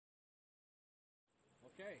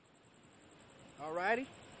Okay. Alrighty.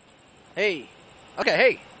 Hey. Okay,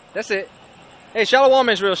 hey. That's it. Hey, Shalom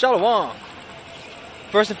Israel, Shalom.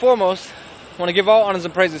 First and foremost, I want to give all honors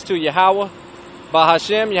and praises to Yahweh,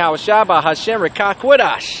 Bahashem, Yahweh Shai, Bahashem,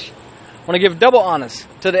 Rekakwidash. I want to give double honors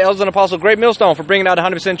to the elders and apostles, Great Millstone, for bringing out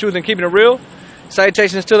 100% truth and keeping it real.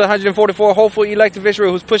 Salutations to the 144 hopeful elect of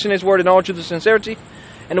Israel who's pushing his word in all truth and sincerity.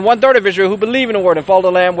 And the 1/3 of Israel who believe in the word and follow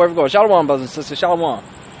the Lamb wherever it goes. Shalom, brothers and sisters. Shalom.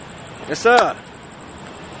 Yes, sir.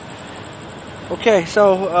 Okay,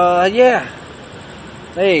 so, yeah.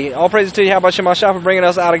 Hey, all praises to you, how about Shema Shai, for bringing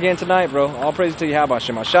us out again tonight, bro. All praises to you, how about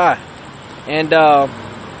Shema Shai. And, so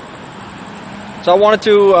I wanted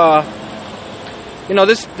to, you know,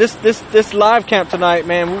 this live camp tonight,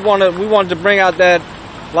 man, we wanted to bring out that,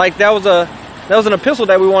 like, that was an epistle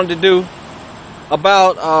that we wanted to do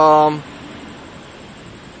about,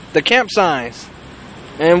 the camp signs.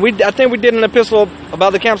 And I think we did an epistle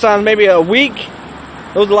about the camp signs maybe a week.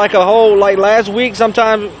 It was like a whole, like last week,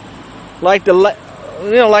 sometime, like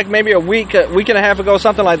like maybe a week and a half ago,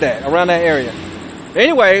 something like that, around that area.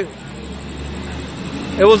 Anyway,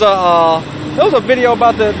 it was a video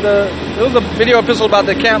about it was a video epistle about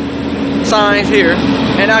the camp signs here,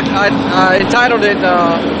 and I entitled it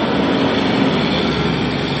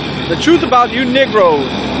 "The Truth About You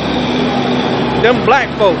Negroes, Them Black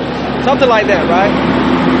Folks," something like that, right?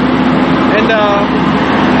 And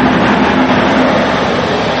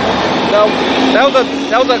that was a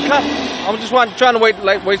I was just trying to wait till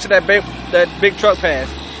that big truck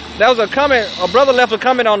passed. That was a comment. A brother left a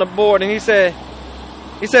comment on the board, and he said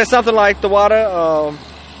something like the water.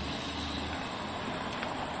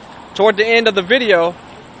 Toward the end of the video,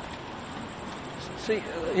 see,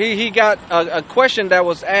 he got a question that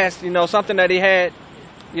was asked. You know, something that he had,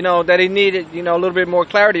 you know, that he needed, you know, a little bit more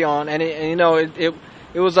clarity on, and you know, it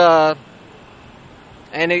was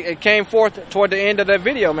and it came forth toward the end of that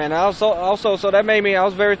video, man. Also, so that made me, I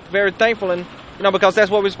was very, very thankful, and you know, because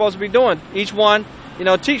that's what we're supposed to be doing. Each one, you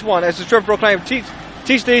know, teach one, as the scripture proclaims, teach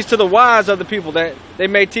these to the wise of the people, that they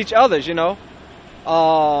may teach others, you know.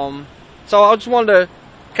 So I just wanted to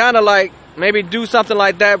kind of like maybe do something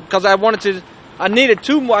like that, because I need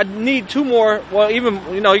two more. Well, even,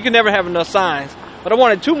 you know, you can never have enough signs, but I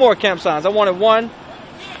wanted 2 more camp signs. I wanted one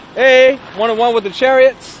with the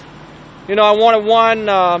chariots. You know, I wanted one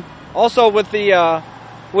also with the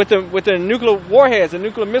nuclear warheads and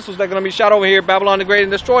nuclear missiles that are going to be shot over here, Babylon the Great,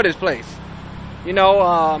 and destroy this place. You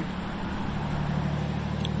know,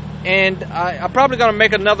 and I'm probably going to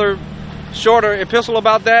make another shorter epistle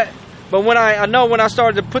about that. But when I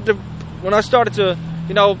started to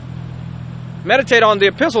you know, meditate on the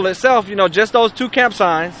epistle itself, you know, just those 2 camp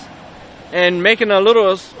signs, and making a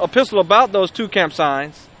little epistle about those 2 camp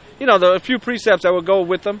signs, you know, a few precepts that would go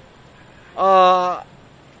with them. There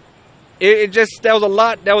was a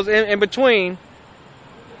lot that was in between,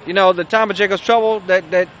 you know, the time of Jacob's trouble,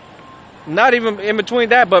 that not even in between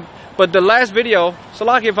that, but the last video,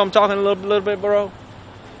 Salaki, if I'm talking a little bit, bro,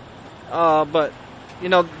 but you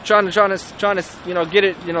know, trying to you know, get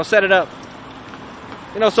it, you know, set it up,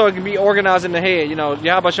 you know, so it can be organized in the head. You know,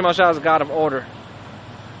 Yahweh Shema Shai is a God of order.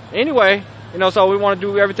 Anyway, you know, so we want to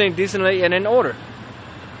do everything decently and in order.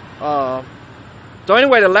 So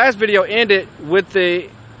anyway, the last video ended with the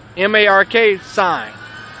M-A-R-K sign.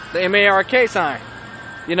 The M-A-R-K sign.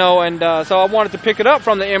 You know, and so I wanted to pick it up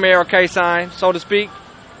from the M-A-R-K sign, so to speak.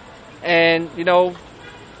 And, you know,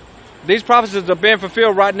 these prophecies are being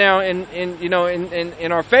fulfilled right now in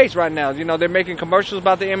our face right now. You know, they're making commercials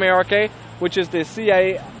about the M-A-R-K, which is the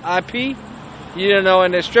C-A-I-P. You know,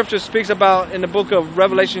 and the scripture speaks about in the book of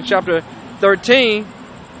Revelation chapter 13,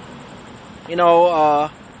 you know,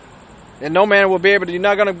 and no man will be able to, you're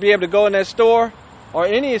not going to be able to go in that store or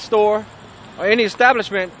any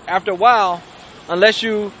establishment after a while unless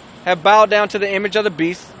you have bowed down to the image of the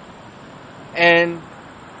beast and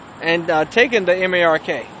taken the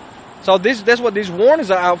M-A-R-K. So that's what these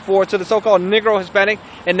warnings are out for to the so-called Negro, Hispanic,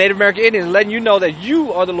 and Native American Indians, letting you know that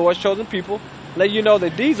you are the Lord's chosen people, letting you know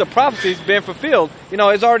that these are prophecies being fulfilled. You know,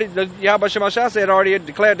 it's already, Yahweh Shema Shai said, already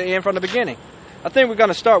declared the end from the beginning. I think we're going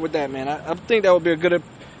to start with that, man. I think that would be a good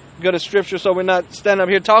scripture, so we're not standing up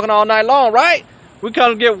here talking all night long, right? We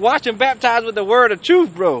come to get washed and baptized with the word of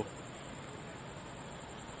truth, bro.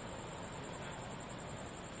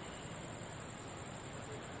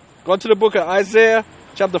 Go to the book of Isaiah,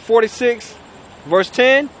 chapter 46, verse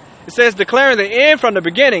 10. It says, declaring the end from the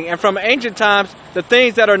beginning, and from ancient times the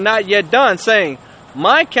things that are not yet done, saying,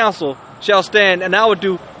 my counsel shall stand, and I will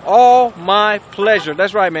do all my pleasure.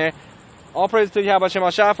 That's right, man. All praise to Yahweh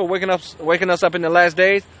Shema Shai for waking us up in the last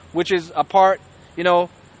days, which is a part, you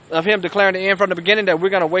know, of him declaring the end from the beginning, that we're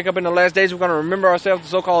going to wake up in the last days, we're going to remember ourselves, the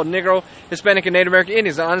so-called Negro, Hispanic, and Native American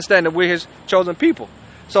Indians, and understand that we're his chosen people.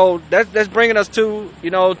 So that's bringing us to,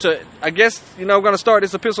 I guess, we're going to start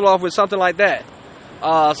this epistle off with something like that.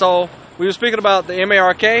 So we were speaking about the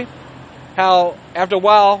MARK, how after a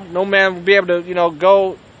while, no man will be able to,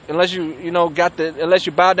 go unless you, unless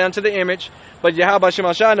you bow down to the image. But Yahweh Shem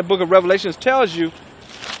HaShai in the book of Revelations tells you,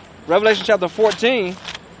 Revelation chapter 14,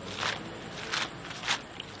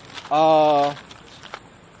 I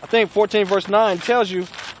think 14 verse 9 tells you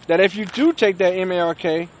that if you do take that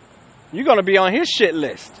MARK, you're going to be on his shit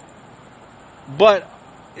list. But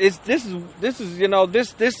these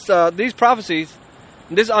prophecies,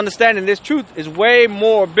 this understanding, this truth is way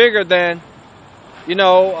more bigger than,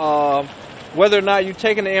 whether or not you're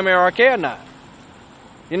taking the MARK or not.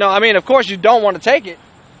 Of course you don't want to take it,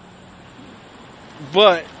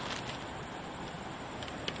 but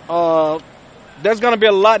there's going to be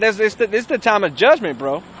a lot. It's the time of judgment,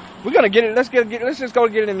 bro. We're going to get it. Let's just go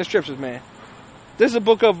get it in the scriptures, man. This is a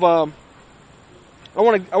book of, I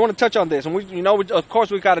want to touch on this. And of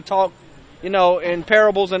course we got to talk, in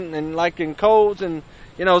parables and like in codes and,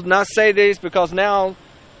 not say this because now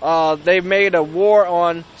they've made a war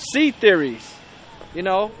on sea theories.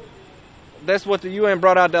 That's what the UN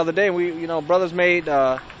brought out the other day. We, brothers made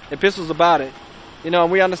epistles about it.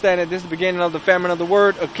 And we understand that this is the beginning of the famine of the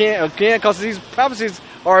word again, because these prophecies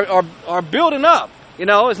are building up.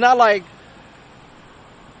 It's not like,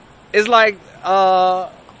 it's like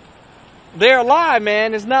they're alive,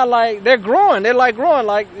 man. It's not like they're growing. They're like growing,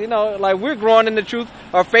 like we're growing in the truth.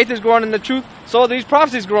 Our faith is growing in the truth. So are these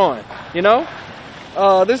prophecies growing.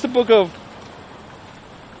 This is the book of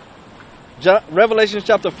Revelation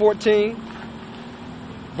chapter 14,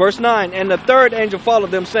 verse 9. And the third angel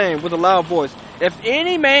followed them, saying with a loud voice, if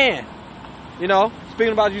any man,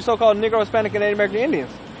 speaking about you so-called Negro, Hispanic, and Native American Indians,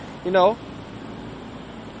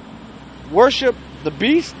 worship the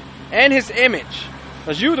beast and his image,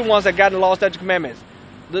 because you the ones that got the law, statutes, commandments.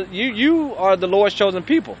 You are the Lord's chosen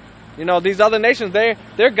people. These other nations,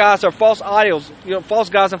 their gods are false idols, false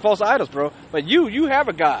gods and false idols, bro. But you have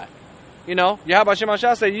a God. Yahweh Shem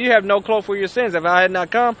HaShai said, you have no cloak for your sins. If I had not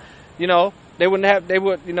come, they would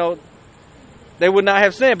not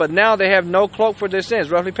have sinned, but now they have no cloak for their sins,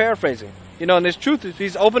 roughly paraphrasing. And this truth is,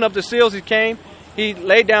 he's opened up the seals, he came, he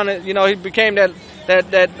laid down, he became that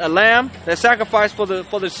lamb, that sacrifice for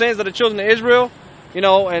the sins of the children of Israel,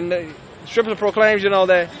 and the scripture proclaims,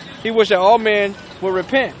 that he wished that all men would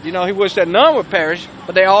repent. He wished that none would perish,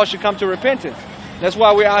 but they all should come to repentance. That's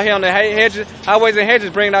why we're out here on the highways and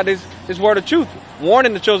hedges bringing out this word of truth,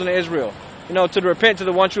 warning the children of Israel, to repent to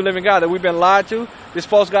the one true living God that we've been lied to, this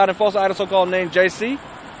false God and false idol so-called named JC.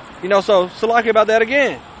 So Salaki about that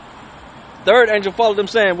again. Third angel followed them,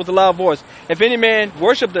 saying with a loud voice, if any man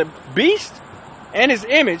worship the beast and his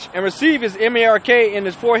image and receive his MARK in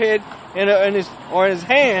his forehead in his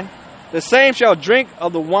hand, the same shall drink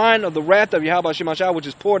of the wine of the wrath of Yahweh Shem HaShai, which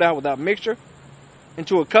is poured out without mixture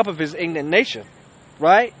into a cup of his indignation.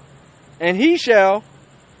 Right? And he shall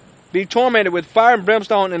be tormented with fire and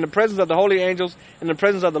brimstone in the presence of the holy angels, in the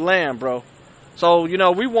presence of the Lamb, bro. So,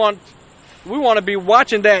 we want to be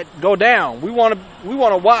watching that go down. We want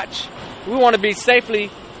to watch. We want to be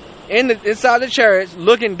safely inside the chariots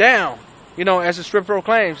looking down, as the scripture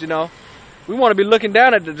proclaims, We want to be looking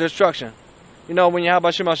down at the destruction. When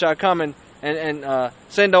Yahweh Shem HaShai come and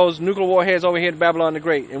send those nuclear warheads over here to Babylon the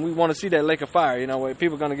Great. And we want to see that lake of fire, where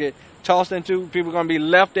people are going to get tossed into, people are going to be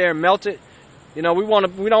left there and melted. We don't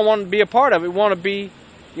want to be a part of it. We want to be,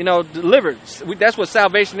 delivered. That's what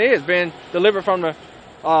salvation is, being delivered from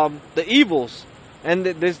the evils and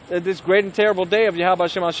this great and terrible day of Yahweh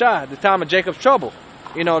Shem HaShai, the time of Jacob's trouble,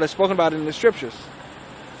 that's spoken about in the scriptures.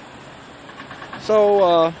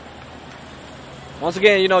 So, once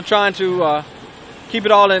again, trying to keep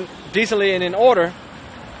it all in decently and in order.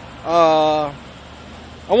 I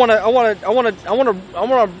want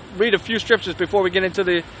to read a few scriptures before we get into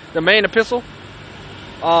the main epistle.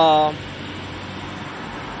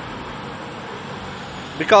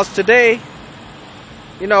 Because today,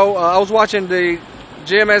 I was watching the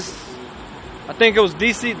GMS, I think it was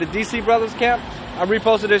the DC Brothers camp. I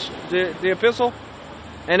reposted the epistle,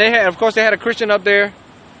 and they had a Christian up there.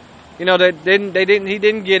 He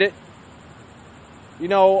didn't get it.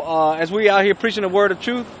 As we out here preaching the word of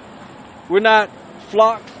truth, we're not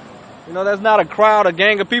flocked. There's not a crowd, a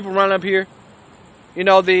gang of people running up here.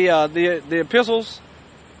 The epistles,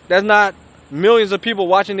 there's not millions of people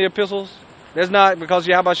watching the epistles. There's not, because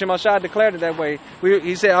Yahweh Shem HaShai declared it that way.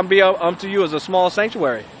 He said, I'm be unto you as a small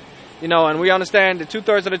sanctuary. And we understand that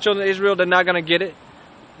 2/3 of the children of Israel, they're not going to get it.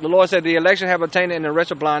 the Lord said the election have attained it and the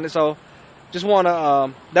rest are blinded. So just want to,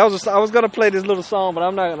 I was going to play this little song, but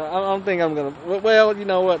I'm not going to, I don't think I'm going to, well, you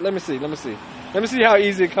know what, let me see how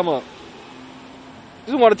easy it come up.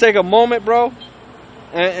 Just want to take a moment, bro,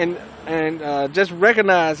 and just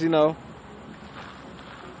recognize, you know,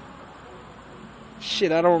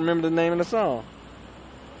 shit, I don't remember the name of the song.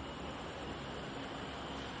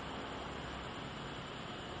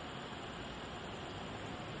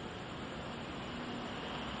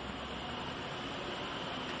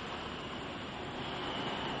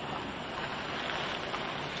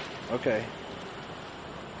 Okay.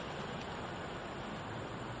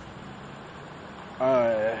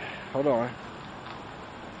 Hold on.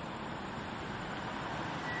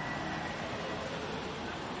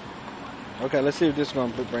 Okay, let's see if this is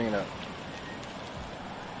going to bring it up.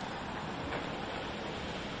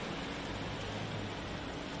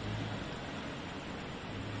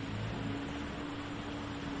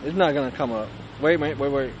 It's not going to come up. Wait.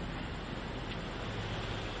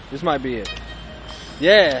 This might be it.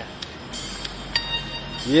 Yeah.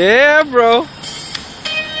 Yeah, bro.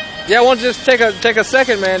 Yeah, I want to just take a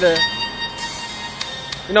second, man, to,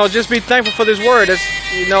 you know, just be thankful for this word. As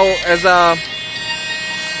you know, as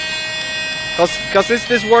cause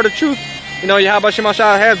this word of truth, you know, Yahweh Shema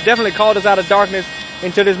Shah has definitely called us out of darkness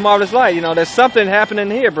into this marvelous light. You know, there's something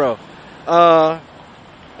happening here, bro. I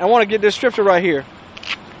want to get this scripture right here.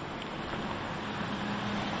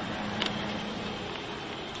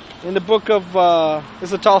 In the book of,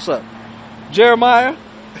 it's a toss-up. Jeremiah,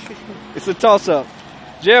 it's a toss-up.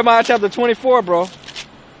 Jeremiah chapter 24, bro.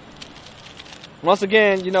 Once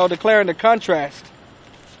again, you know, declaring the contrast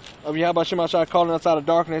of Yahweh Shema Shah calling us out of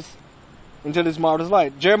darkness into this marvelous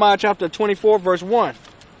light. Jeremiah chapter 24, verse 1.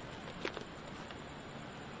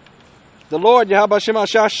 The Lord Yahweh Shema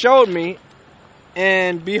Shah showed me,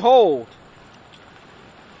 and behold,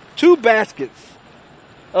 2 baskets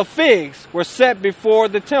of figs were set before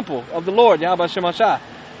the temple of the Lord Yahweh Shema Shah.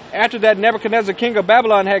 After that, Nebuchadnezzar, king of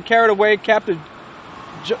Babylon, had carried away captive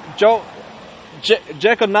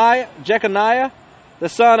Jeconiah, the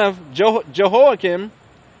son of Jehoiakim,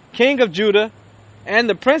 king of Judah, and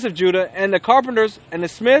the prince of Judah, and the carpenters and the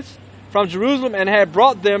smiths from Jerusalem, and had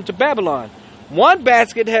brought them to Babylon. 1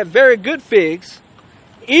 basket had very good figs,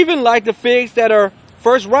 even like the figs that are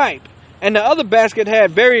first ripe, and the other basket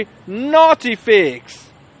had very naughty figs,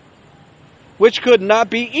 which could not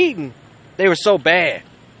be eaten. They were so bad.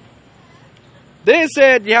 Then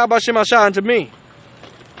said Yahweh Shema Shah unto me,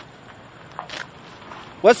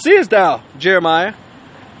 What seest thou, Jeremiah?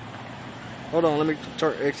 Hold on, let me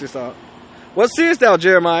X this out. What seest thou,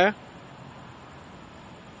 Jeremiah?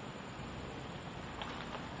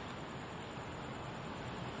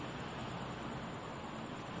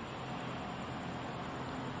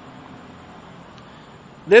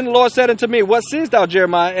 Then the Lord said unto me, What seest thou,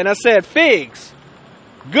 Jeremiah? And I said, Figs,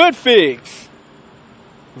 good figs,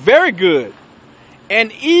 very good,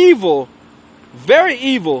 and evil, very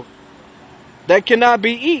evil, that cannot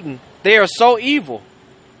be eaten. They are so evil.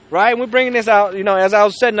 Right? And we're bringing this out, you know, as I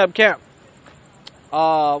was setting up camp.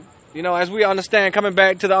 You know, as we understand, coming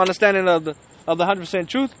back to the understanding of the 100%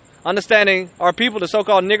 truth, understanding our people, the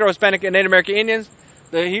so-called Negro, Hispanic, and Native American Indians,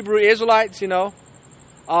 the Hebrew Israelites, you know,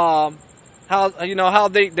 how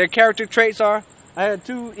their character traits are. I had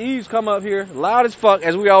 2 Eves come up here, loud as fuck,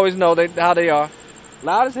 as we always know how they are,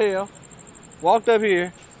 loud as hell. Walked up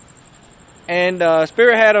here, and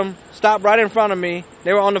Spirit had them stop right in front of me.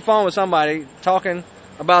 They were on the phone with somebody talking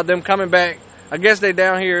about them coming back. I guess they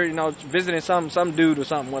down here, you know, visiting some dude or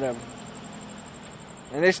something, whatever.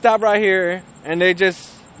 And they stopped right here, and they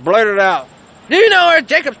just blurted out, Do you know where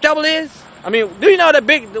Jacob's Trouble is? I mean, do you know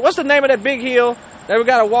what's the name of that big hill that we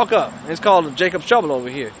gotta walk up? It's called Jacob's Trouble over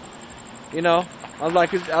here. You know, I was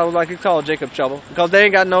like, it's called Jacob's Trouble because they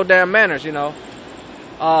ain't got no damn manners, you know.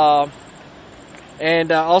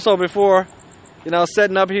 And also before, you know,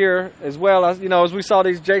 setting up here as well, you know, as we saw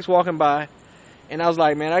these Jakes walking by, and I was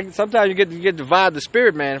like, man, sometimes you get to vibe the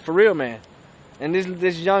spirit, man, for real, man. And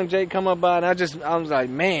this young Jake come up by, and I was like,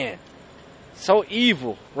 man, so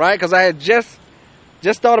evil, right? Because I had just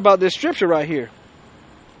thought about this scripture right here.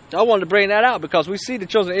 I wanted to bring that out because we see the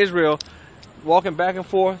children of Israel walking back and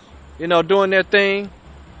forth, you know, doing their thing,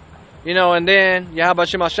 you know, and then Yahweh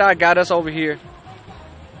Shema Shah got us over here,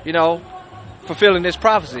 you know, fulfilling this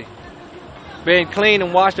prophecy, being clean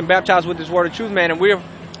and washed and baptized with this word of truth, man. And we're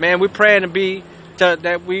praying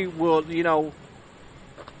that we will, you know,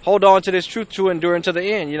 hold on to this truth to endure until the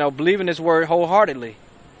end, you know, believing this word wholeheartedly,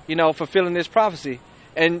 you know, fulfilling this prophecy,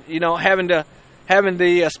 and, you know, having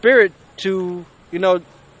the spirit to, you know,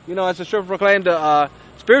 as the scripture proclaimed, to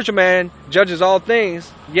spiritual man judges all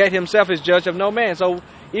things, yet himself is judge of no man. So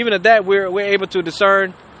even at that, we're able to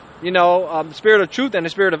discern, you know, the spirit of truth and the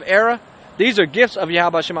spirit of error. These are gifts of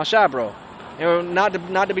Yahweh Shemashah, bro. You know, not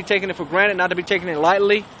to be taking it for granted, not to be taking it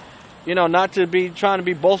lightly, you know, not to be trying to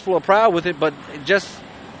be boastful or proud with it, but just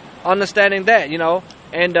understanding that, you know.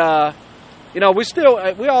 And you know,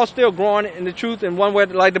 we all still growing in the truth in one way,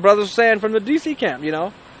 like the brothers were saying from the DC camp, you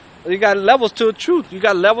know. You got levels to truth, you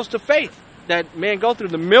got levels to faith that men go through.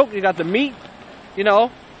 The milk, you got the meat, you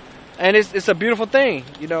know. And it's a beautiful thing,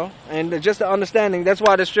 you know. And just the understanding, that's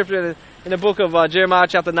why the scripture in the book of Jeremiah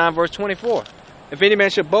chapter 9 verse 24. If any man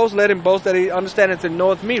should boast, let him boast that he understandeth and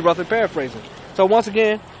knoweth me, roughly paraphrasing. So once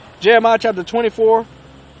again, Jeremiah chapter 24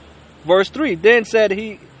 verse 3. Then said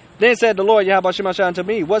the Lord Yahweh Shemashah unto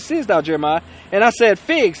me, what seest thou, Jeremiah? And I said,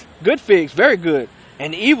 figs, good figs, very good,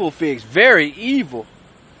 and evil figs, very evil,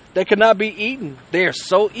 that cannot be eaten. They are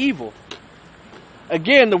so evil.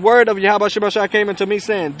 Again, the word of Yahweh Shemashah came unto me,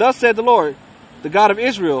 saying, thus said the Lord, the God of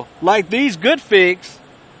Israel, like these good figs,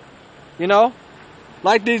 you know,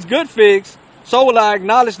 like these good figs, so will I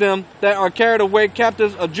acknowledge them that are carried away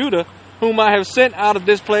captives of Judah, whom I have sent out of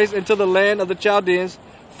this place into the land of the Chaldeans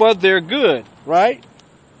for their good, right?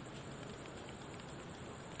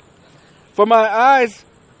 For I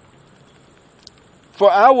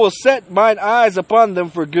will set mine eyes upon them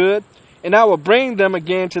for good, and I will bring them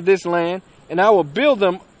again to this land, and I will build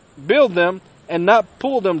them and not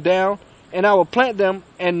pull them down, and I will plant them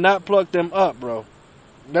and not pluck them up, bro.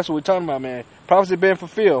 That's what we're talking about, man. Prophecy being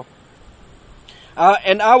fulfilled.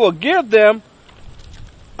 And I will give them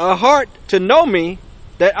a heart to know me,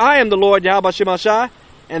 that I am the Lord Yahweh Shemashah,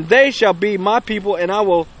 and they shall be my people, and I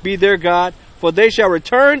will be their God, for they shall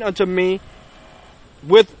return unto me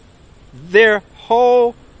with their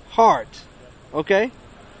whole heart. Okay?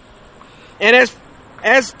 And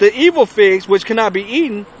as the evil figs, which cannot be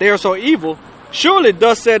eaten, they are so evil. Surely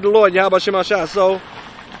thus said the Lord Yahweh Shemashah. So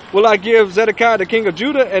will I give Zedekiah the king of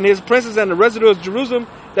Judah and his princes and the residue of Jerusalem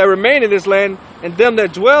that remain in this land, and them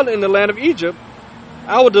that dwell in the land of Egypt.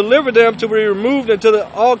 I will deliver them to be removed into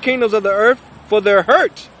all kingdoms of the earth for their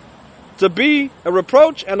hurt, to be a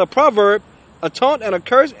reproach and a proverb, a taunt and a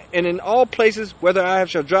curse, and in all places whither I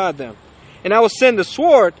shall drive them. And I will send the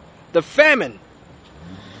sword, the famine,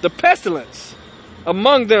 the pestilence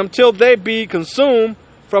among them, till they be consumed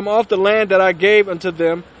from off the land that I gave unto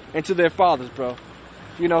them and to their fathers, bro.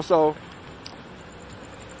 You know, so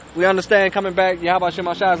we understand coming back, Yahweh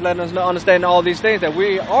Shemashah is letting us know, understand all these things, that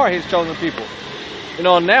we are his chosen people. You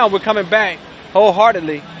know, and now we're coming back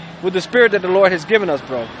wholeheartedly with the spirit that the Lord has given us,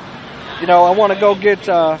 bro. You know, I want to go get,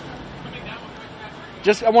 I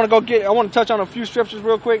want to touch on a few scriptures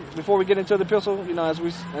real quick before we get into the epistle, you know, as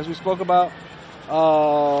we spoke about,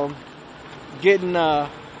 getting,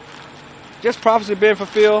 just prophecy being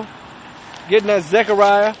fulfilled, getting that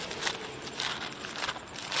Zechariah,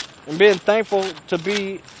 and being thankful to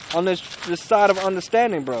be on this side of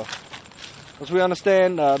understanding, bro. Because we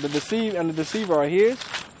understand the deceived and the deceiver are his.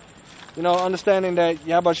 You know, understanding that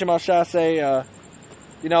Yahweh Shemashah say,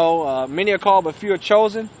 you know, many are called but few are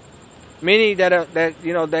chosen. Many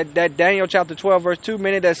that Daniel chapter 12 verse 2,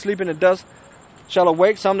 many that sleep in the dust shall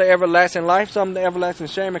awake, some to everlasting life, some to everlasting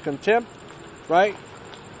shame and contempt, right?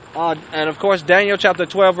 And of course Daniel chapter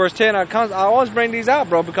 12 verse 10, I always bring these out,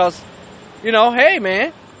 bro, because, you know, hey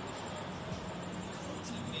man,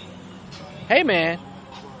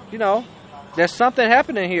 you know, there's something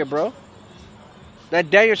happening here, bro. That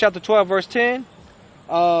Daniel chapter 12 verse 10,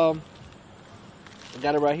 I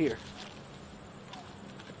got it right here.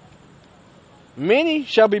 Many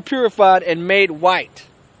shall be purified and made white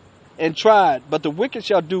and tried, but the wicked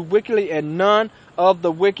shall do wickedly, and none of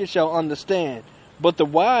the wicked shall understand. But the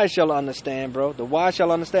wise shall understand, bro. The wise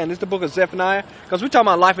shall understand. This is the book of Zephaniah, because we're talking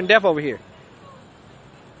about life and death over here.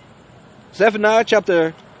 Zephaniah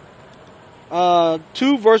chapter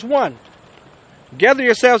 2 verse 1. Gather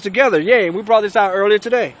yourselves together, yea, and we brought this out earlier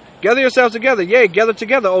today. Gather yourselves together, yea, gather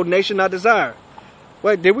together, O nation not desired.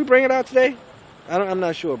 Wait, did we bring it out today? I'm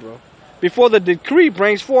not sure, bro. Before the decree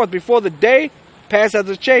brings forth, before the day pass as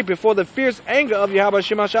a chafe, before the fierce anger of Yahweh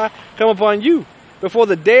Shemashah come upon you, before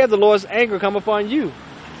the day of the Lord's anger come upon you.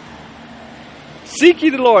 Seek ye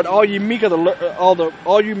the Lord, all you meek of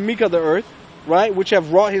the earth, right, which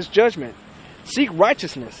have wrought his judgment. Seek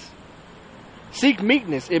righteousness. Seek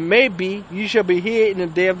meekness. It may be you shall be hid in the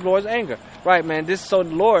day of the Lord's anger. Right, man. This is so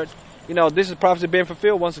the Lord, you know, this is prophecy being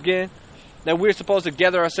fulfilled once again, that we're supposed to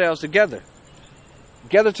gather ourselves together.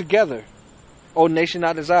 Gather together, O nation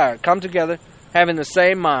not desired. Come together, having the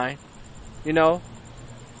same mind, you know,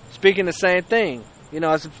 speaking the same thing. You know,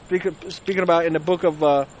 as speaking about in the book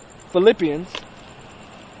of Philippians,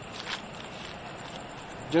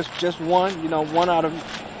 Just one, you know, one out of.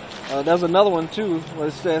 There's another one too. Where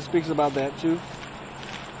it says speaks about that too.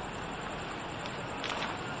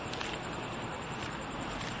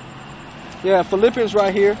 Yeah, Philippians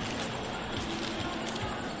right here.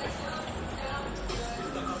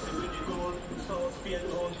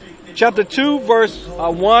 Chapter 2, verse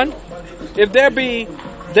 1. If there be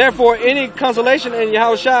therefore any consolation in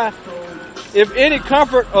Yahushua, if any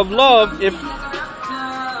comfort of love, if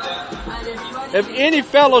any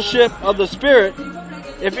fellowship of the Spirit,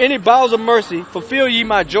 if any bowels of mercy, fulfill ye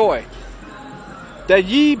my joy, that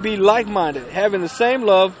ye be like-minded, having the same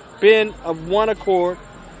love, being of one accord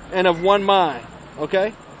and of one mind.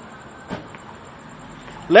 Okay?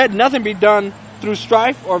 Let nothing be done through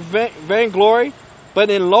strife or vainglory, but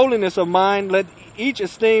in lowliness of mind, let each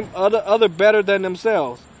esteem other better than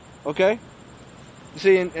themselves. Okay? You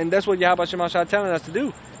see, and that's what Yahweh Shem HaShai telling us to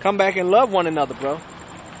do. Come back and love one another, bro.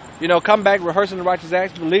 You know, come back rehearsing the righteous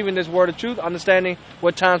acts, believing this word of truth, understanding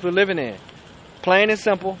what times we're living in. Plain and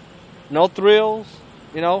simple. No thrills.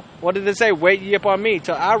 You know, what did it say? Wait ye upon me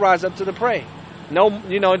till I rise up to the prey. No,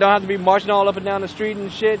 you know, don't have to be marching all up and down the street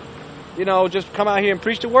and shit. You know, just come out here and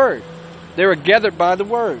preach the word. They were gathered by the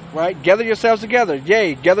word, right? Gather yourselves together.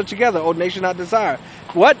 Yea, gather together, O nation not desire.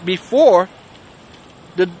 What? Before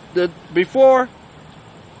the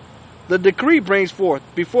decree brings forth,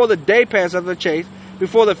 before the day pass of the chase,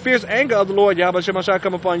 before the fierce anger of the Lord Yahweh Shem HaShai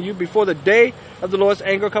come upon you, before the day of the Lord's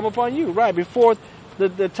anger come upon you, right? Before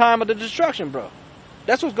the time of the destruction, bro.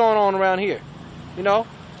 That's what's going on around here. You know,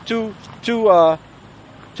 to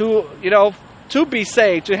be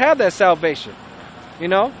saved, to have that salvation, you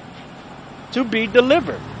know, to be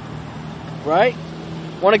delivered, right?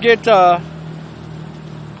 Want to get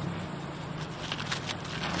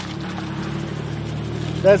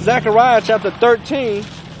that's Zechariah chapter 13,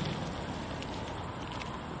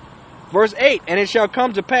 verse 8. And it shall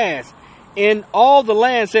come to pass in all the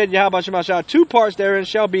land, said Yahweh Shem HaShai, 2 parts therein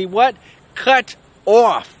shall be what? Cut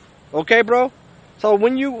off. Okay, bro? So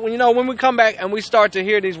when we come back and we start to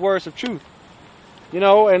hear these words of truth, you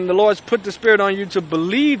know, and the Lord's put the Spirit on you to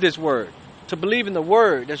believe this word, to believe in the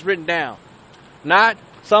word that's written down, not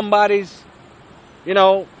somebody's, you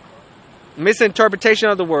know, misinterpretation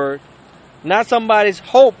of the word, not somebody's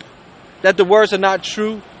hope that the words are not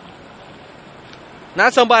true,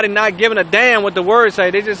 not somebody not giving a damn what the words say.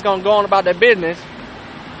 They're just gonna go on about their business,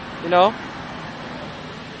 you know.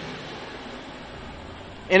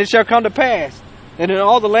 And it shall come to pass, and in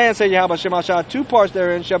all the land, say Yahweh Shem HaShai, 2 parts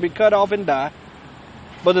therein shall be cut off and die,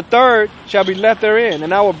 but the third shall be left therein.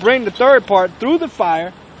 And I will bring the third part through the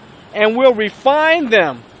fire, and will refine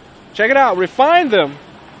them. Check it out, refine them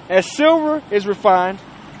as silver is refined,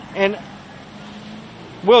 and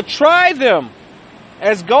will try them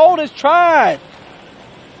as gold is tried.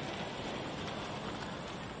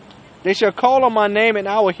 They shall call on my name, and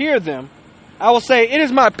I will hear them. I will say, it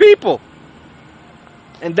is my people.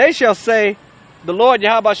 And they shall say, the Lord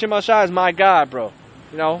Yahweh Shem HaShai is my God, bro.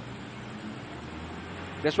 You know?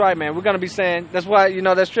 That's right, man. We're going to be saying, that's why, you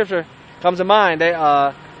know, that scripture comes to mind.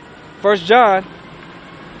 1 John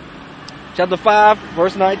chapter 5,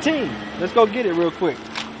 verse 19. Let's go get it real quick.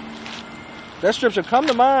 That scripture come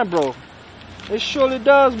to mind, bro. It surely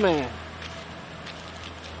does, man.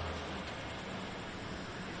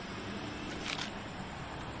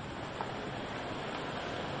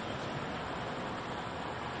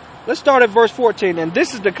 Let's start at verse 14. And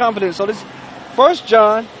this is the confidence. So this 1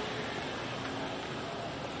 John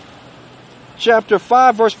chapter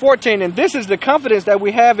 5, verse 14. And this is the confidence that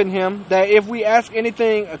we have in him, that if we ask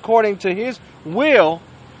anything according to his will,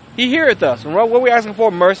 he heareth us. And what are we asking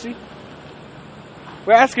for? Mercy.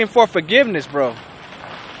 We're asking for forgiveness, bro.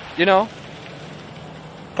 You know?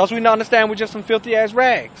 Because we don't understand we're just some filthy ass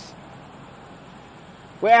rags.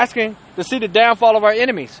 We're asking to see the downfall of our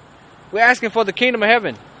enemies. We're asking for the kingdom of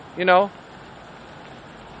heaven. You know?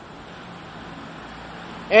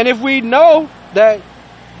 And if we know that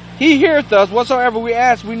he heareth us, whatsoever we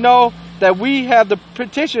ask, we know that we have the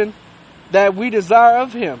petition that we desire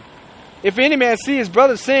of him. If any man see his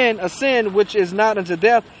brother sin, a sin which is not unto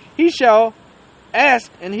death, he shall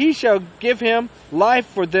ask, and he shall give him life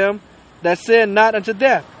for them that sin not unto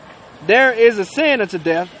death. There is a sin unto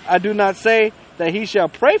death. I do not say that he shall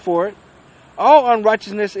pray for it. All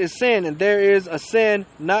unrighteousness is sin, and there is a sin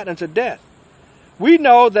not unto death. We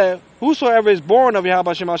know that whosoever is born of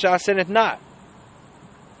Yahweh Shem HaShai sinneth not.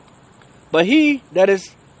 But he that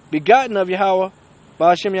is begotten of Yahweh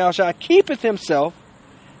Shem HaShai keepeth himself,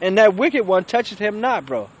 and that wicked one toucheth him not,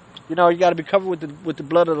 bro. You know, you got to be covered with the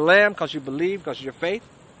blood of the Lamb because you believe, because of your faith.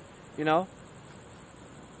 You know,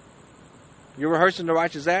 you're rehearsing the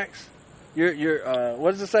righteous acts.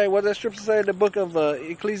 what does it say? What does that scripture say in the book of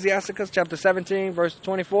Ecclesiasticus, chapter 17, verse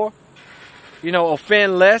 24? You know,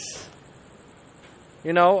 offend less.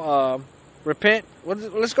 You know, repent.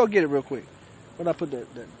 Let's go get it real quick. Where did I put that?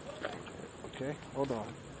 Okay, hold on.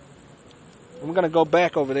 I'm going to go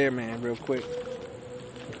back over there, man, real quick.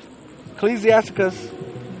 Ecclesiasticus,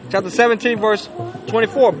 chapter 17, verse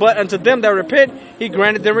 24. But unto them that repent, he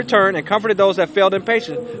granted them return, and comforted those that failed in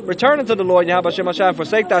patience. Return unto the Lord, Yahweh Shem Hashai,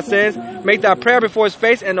 forsake thy sins, make thy prayer before his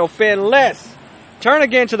face, and offend less. Turn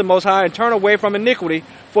again to the Most High, and turn away from iniquity,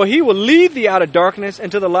 for he will lead thee out of darkness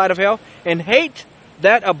into the light of health, and hate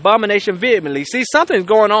that abomination vehemently. See, something is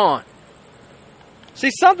going on.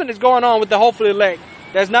 See, something is going on with the hopefully elect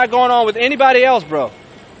that's not going on with anybody else, bro.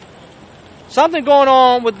 Something going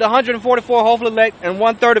on with the 144 hopefully elect and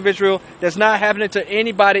 1/3 of Israel that's not happening to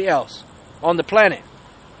anybody else on the planet.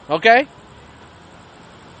 Okay?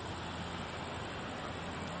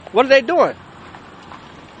 What are they doing?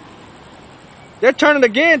 They're turning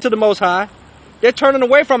again to the Most High. They're turning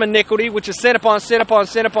away from iniquity, which is sin upon sin upon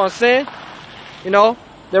sin upon sin. You know,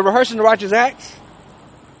 they're rehearsing the righteous acts.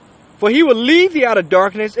 For he will lead thee out of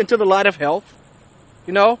darkness into the light of health.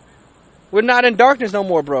 You know, we're not in darkness no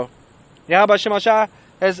more, bro. Yahweh Shem Hashai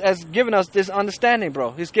has given us this understanding, bro.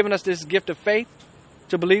 He's given us this gift of faith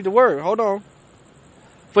to believe the word. Hold on.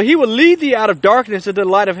 For he will lead thee out of darkness into the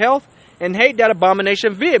light of health, and hate that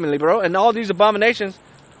abomination vehemently, bro. And all these abominations,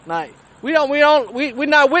 like, we're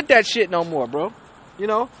not with that shit no more, bro. You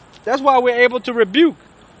know, that's why we're able to rebuke.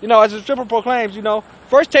 You know, as the scripture proclaims, you know,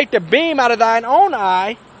 first take the beam out of thine own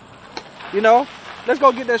eye. You know, let's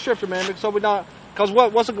go get that scripture, man. So we don't, because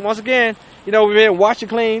once again, you know, we've been washed and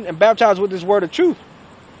clean and baptized with this word of truth.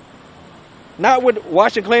 Not with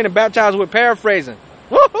washed and clean and baptized with paraphrasing.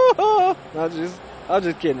 I was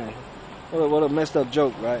just kidding. What a messed up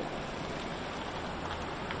joke, right?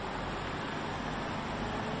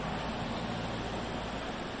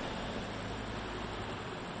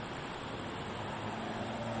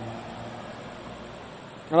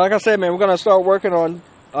 And like I said, man, we're gonna start working on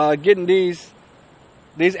getting these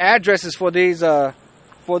addresses for these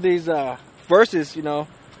verses, you know,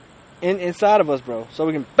 inside of us, bro. So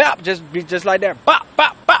we can bop, just be just like that, bop,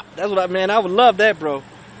 bop, bop. That's what I would love that, bro.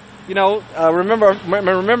 You know,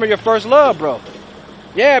 remember your first love, bro.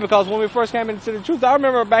 Yeah, because when we first came into the truth, I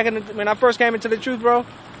remember back when I first came into the truth, bro.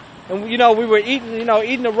 And you know, we were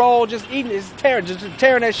eating the roll, just tearing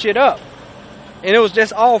that shit up. And it was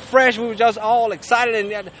just all fresh. We were just all excited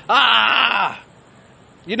and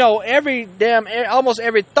you know, almost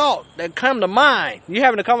every thought that come to mind. You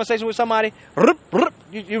having a conversation with somebody,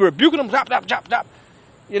 you rebuking them, drop.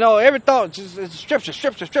 You know, every thought is scripture.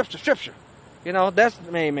 You know, that's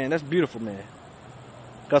man, that's beautiful, man.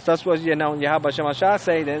 Because that's what Yahweh Shem Hashai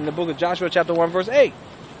say in the book of Joshua, chapter 1, verse 8.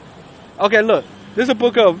 Okay, look, this is the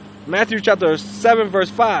book of Matthew, chapter 7, verse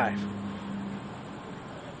 5.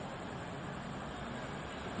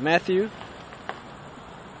 Matthew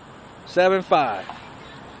 7:5.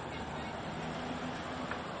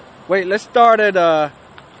 Wait, let's start at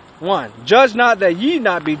 1. Judge not that ye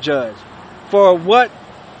not be judged. For with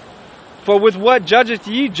what judgeth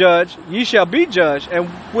ye judge, ye shall be judged, and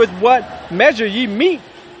with what measure ye meet,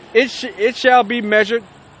 it shall be measured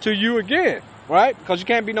to you again. Right? Because you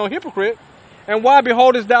can't be no hypocrite. And why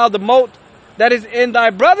beholdest thou the mote that is in thy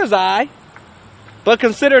brother's eye, but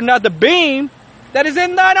consider not the beam that is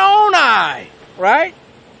in thine own eye, right?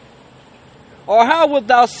 Or how wilt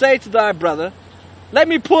thou say to thy brother, let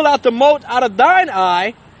me pull out the mote out of thine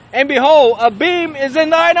eye, and behold, a beam is in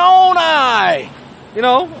thine own eye? You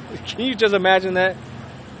know, can you just imagine that?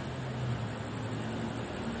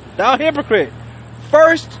 Thou hypocrite,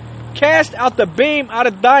 first cast out the beam out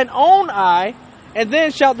of thine own eye, and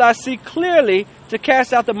then shalt thou see clearly to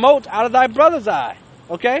cast out the mote out of thy brother's eye.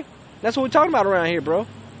 Okay? That's what we're talking about around here, bro.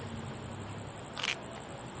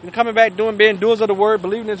 You're coming back being doers of the word,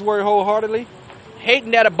 believing this word wholeheartedly, hating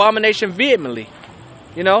that abomination vehemently,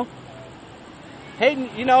 you know, hating,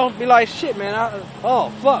 you know, be like, shit, man,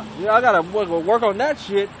 fuck, you know, I gotta work on that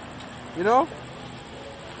shit, you know,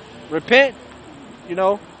 repent, you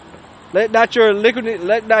know, let not your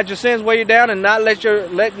sins weigh you down, and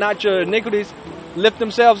let not your iniquities lift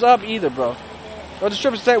themselves up either, bro. What the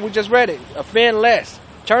scripture said, we just read it, offend less,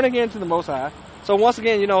 turn again to the Most High. So once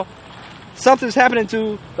again, you know, something's happening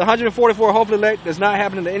to the 144 hopefully elect that's not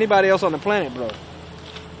happening to anybody else on the planet, bro.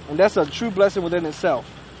 And that's a true blessing within itself.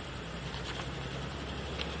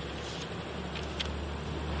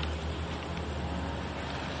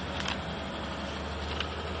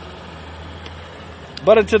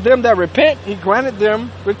 But unto them that repent, he granted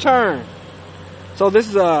them return. So this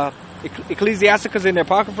is Ecclesiasticus in the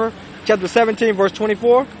Apocrypha, chapter 17, verse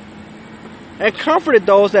 24. And comforted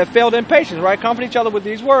those that failed in patience, right? Comfort each other with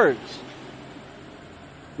these words.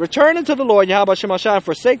 Return unto the Lord, Yahweh Shem HaShai, and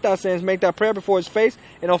forsake thy sins, make thy prayer before his face,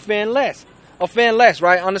 and offend less. Offend less,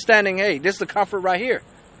 right? Understanding, hey, this is the comfort right here.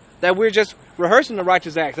 That we're just rehearsing the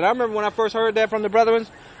righteous acts. And I remember when I first heard that from the brethren,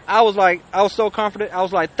 I was so confident. I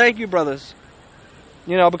was like, thank you, brothers.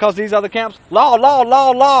 You know, because these other camps, law, law,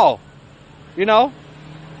 law, law. You know?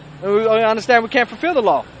 And we understand we can't fulfill the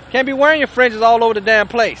law. Can't be wearing your fringes all over the damn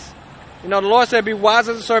place. You know, the Lord said, be wise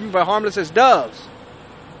as a serpent, but harmless as doves.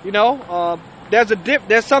 You know,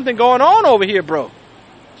 there's something going on over here, bro.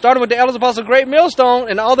 Starting with the elders, apostles, great millstone,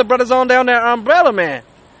 and all the brothers on down there umbrella, man.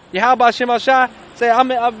 Yahweh Shem HaShai say,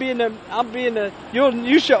 I'll be in the,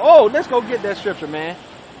 you should, oh, let's go get that scripture, man.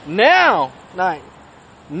 Now,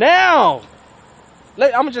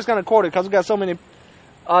 I'm just going to quote it because we got so many.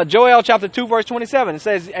 Joel chapter 2 verse 27, it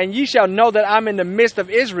says, and ye shall know that I'm in the midst of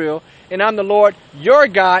Israel, and I'm the Lord your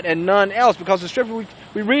God and none else. Because the scripture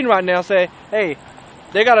we reading right now say, hey,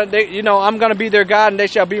 I'm going to be their God and they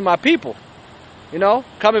shall be my people. You know,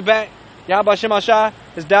 coming back, Yahweh Shem HaShai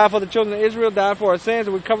has died for the children of Israel, died for our sins,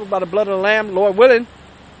 and we're covered by the blood of the Lamb, Lord willing.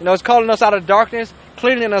 You know, it's calling us out of darkness,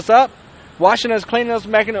 cleaning us up, washing us, cleaning us,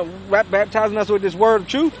 baptizing us with this word of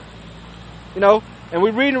truth. You know, and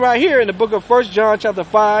we're reading right here in the book of 1 John chapter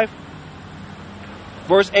 5,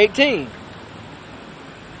 verse 18.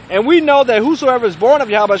 And we know that whosoever is born of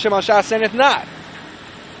Yahweh Shem HaShai sinneth not.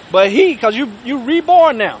 But he, because you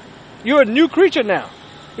reborn now. You're a new creature now.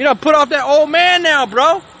 You know, put off that old man now,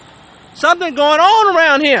 bro. Something going on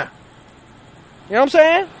around here. You know what I'm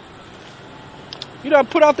saying? You know,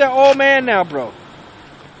 put off that old man now, bro.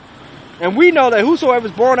 And we know that whosoever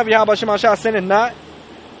is born of Yahweh Shem HaShai sinneth not.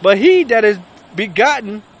 But he that is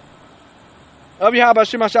begotten of Yahweh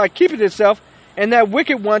Shem HaShai keepeth himself, and that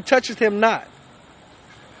wicked one toucheth him not.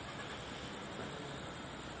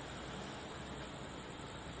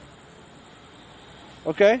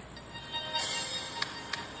 Okay?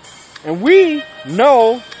 And we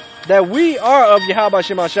know that we are of Yahweh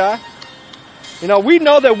Shem HaShai. You know, we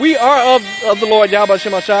know that we are of the Lord Yahweh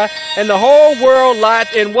Shem HaShai, and the whole world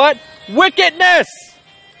lieth in what? Wickedness!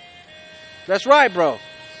 That's right, bro.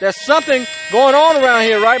 There's something going on around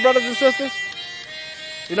here, right, brothers and sisters?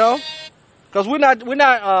 You know, because we're not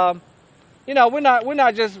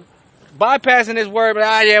just bypassing this word,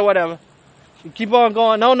 but yeah, whatever. You keep on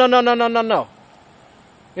going. No.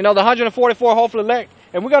 You know, the 144 hopeful elect,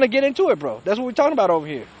 and we're gonna get into it, bro. That's what we're talking about over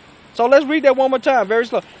here. So let's read that one more time, very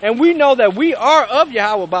slow. And we know that we are of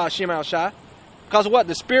Yahweh by Shem HaShai, because what?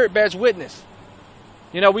 The Spirit bears witness.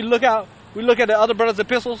 You know, we look at the other brothers'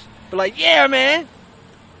 epistles, but like, yeah, man.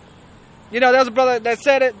 You know, there was a brother that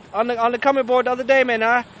said it on the comment board the other day, man.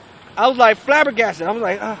 I was like flabbergasted. I was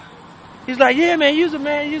like, he's like, yeah, man, you's the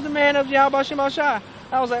man of Yahweh Shem HaShai.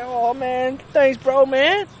 I was like, oh, man, thanks, bro,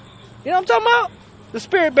 man. You know what I'm talking about? The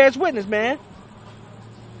Spirit bears witness, man.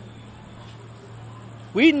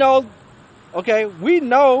 We know that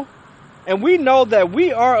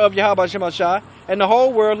we are of Yahweh Shem HaShai, and the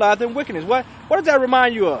whole world lieth in wickedness. What does that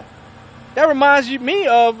remind you of? That reminds me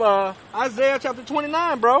of Isaiah chapter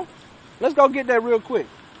 29, bro. Let's go get that real quick.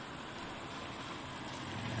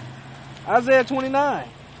 Isaiah 29.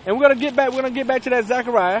 And we're gonna get back to that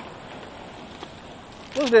Zechariah.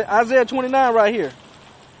 Look at that, Isaiah 29 right here.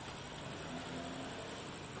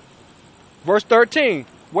 Verse 13.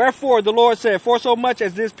 Wherefore the Lord said, for so much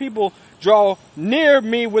as this people draw near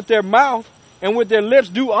me with their mouth, and with their lips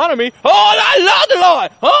do honor me. Oh, I love the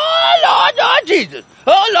Lord. Oh, Lord Jesus.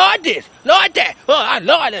 Oh, Lord this. Lord that. Oh, I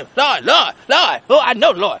Lord him. Lord. Oh, I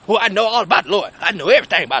know the Lord. Oh, I know all about the Lord. I know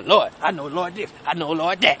everything about the Lord. I know Lord this. I know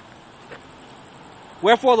Lord that.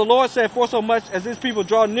 Wherefore the Lord said, for so much as these people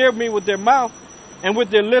draw near me with their mouth, and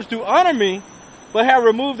with their lips do honor me, but have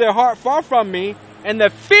removed their heart far from me, and the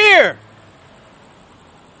fear.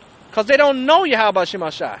 Because they don't know Yahweh Shem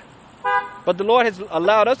HaShai. But the Lord has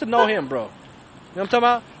allowed us to know him, bro. You know what I'm talking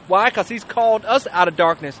about? Why? Because he's called us out of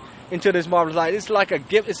darkness into this marvelous light. It's like a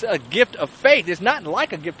gift. It's a gift of faith. It's not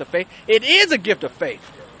like a gift of faith. It is a gift of faith.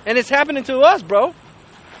 And it's happening to us, bro.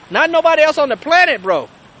 Not nobody else on the planet, bro.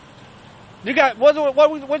 You got,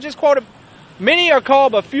 what just quoted? Many are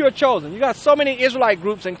called, but few are chosen. You got so many Israelite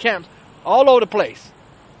groups and camps all over the place.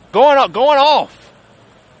 Going off.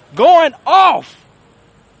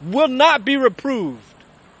 Will not be reproved.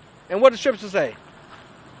 And what does the scripture say?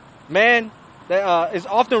 Man that is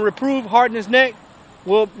often reproved, harden his neck,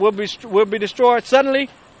 will be destroyed suddenly,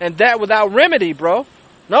 and that without remedy, bro.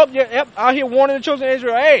 Nope, out here warning the children of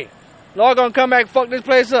Israel, hey, Lord gonna come back and fuck this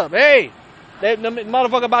place up. Hey, the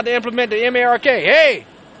motherfucker about to implement the MARK. Hey,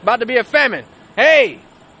 about to be a famine. Hey,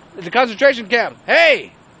 the concentration camp.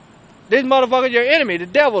 Hey, this motherfucker your enemy, the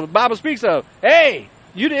devil, the Bible speaks of. Hey,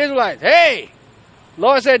 you the Israelites. Hey,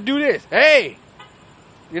 Lord said do this. Hey,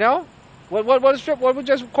 you know, what we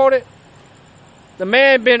just quoted? The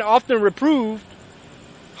man been often reproved,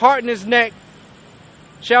 heart in his neck,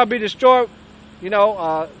 shall be destroyed, you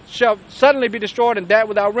know, shall suddenly be destroyed, and that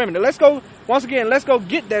without remedy. Let's go, once again, let's go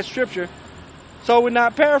get that scripture so we're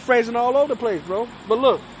not paraphrasing all over the place, bro. But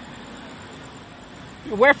look,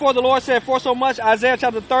 wherefore the Lord said, for so much, Isaiah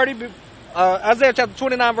chapter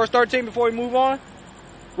 29, verse 13, before we move on.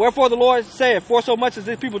 Wherefore the Lord said, for so much as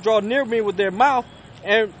these people draw near me with their mouth,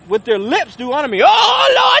 and with their lips do honor me.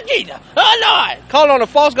 Oh, Lord Jesus. Oh, Lord. Calling on a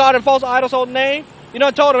false god and false idol's old name. You know,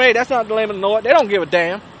 told them, hey, that's not the name of the Lord. They don't give a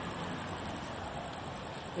damn.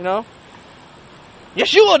 You know?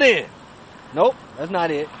 Yeshua did. Nope, that's not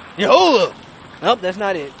it. Yehovah. Nope, that's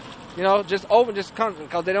not it. You know, just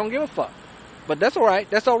because they don't give a fuck. But that's all right.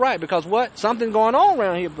 That's all right. Because what? Something's going on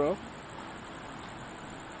around here, bro.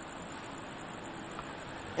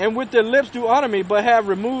 And with their lips do honor me, but have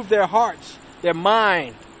removed their hearts, their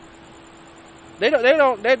mind.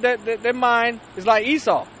 Their mind is like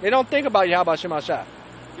Esau. They don't think about Yahweh Shem HaShai.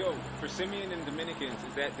 Yo, for Simeon and Dominicans,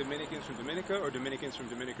 is that Dominicans from Dominica or Dominicans from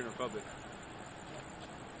Dominican Republic?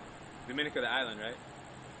 Dominica, the island, right?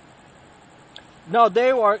 No,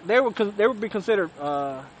 they would be considered.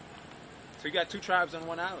 So you got two tribes on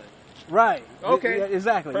one island. Right. Okay. Yeah,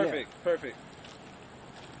 exactly. Perfect. Yeah. Perfect.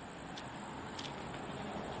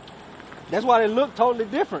 That's why they look totally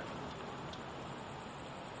different.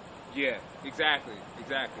 Yeah. Exactly.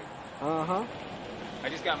 Uh-huh. I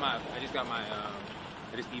just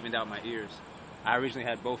evened out my ears. I originally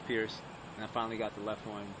had both pierced, and I finally got the left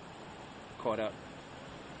one caught up.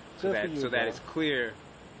 So that it's clear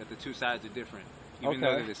that the two sides are different, even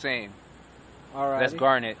though they're the same. All right. That's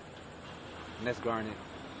garnet, and that's garnet.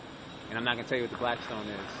 And I'm not gonna tell you what the black stone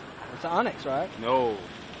is. It's an onyx, right? No,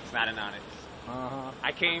 it's not an onyx. Uh-huh.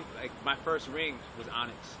 My first ring was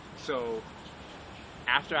onyx. So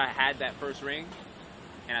after I had that first ring,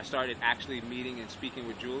 and I started actually meeting and speaking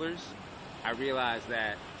with jewelers, I realized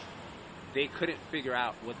that they couldn't figure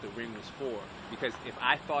out what the ring was for. Because if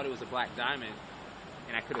I thought it was a black diamond,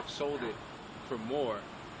 and I could have sold it for more,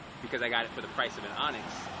 because I got it for the price of an onyx,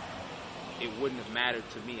 it wouldn't have mattered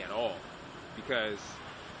to me at all. Because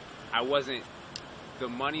the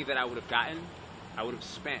money that I would have gotten, I would have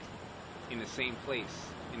spent in the same place,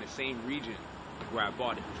 in the same region where I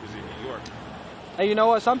bought it, which was in New York. Hey, you know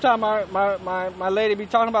what? Sometimes my lady be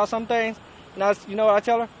talking about some things, and you know what I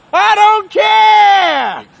tell her? I don't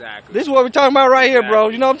care! Exactly. This is what we're talking about right here, bro.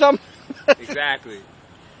 You know what I'm talking about? Exactly.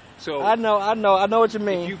 So I know what you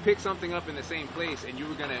mean. If you pick something up in the same place and you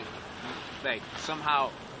were gonna like somehow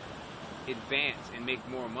advance and make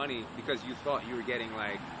more money because you thought you were getting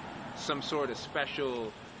like some sort of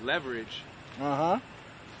special leverage,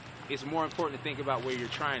 it's more important to think about where you're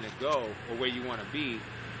trying to go or where you want to be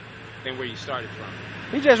than where you started from.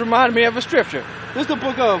 He just reminded me of a scripture. This is the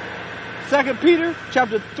book of 2 Peter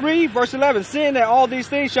chapter 3 verse 11. Seeing that all these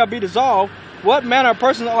things shall be dissolved, what manner of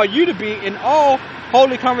person are you to be in all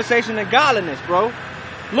holy conversation and godliness, bro?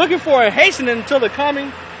 Looking for and hastening until the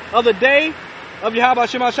coming of the day of Yahweh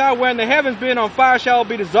Shem HaShai, wherein the heavens being on fire shall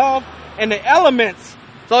be dissolved, and the elements.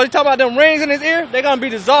 So he talk about them rings in his ear, they're gonna be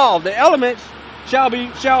dissolved. The elements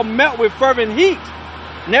shall melt with fervent heat.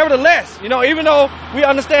 Nevertheless, you know, even though we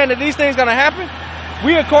understand that these things gonna happen,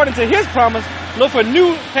 we, according to his promise, look for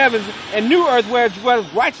new heavens and new earth where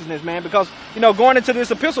dwells righteousness, man. Because, you know, going into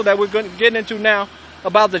this epistle that we're getting into now,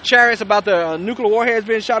 about the chariots, about the nuclear warheads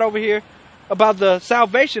being shot over here, about the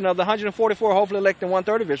salvation of the 144 hopefully elected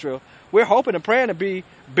 1/3 of Israel, we're hoping and praying to be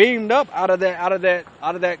beamed up out of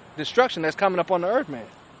that destruction that's coming up on the earth, man.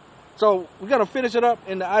 So we're gonna finish it up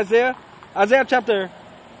in the Isaiah chapter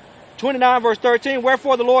 29 verse 13.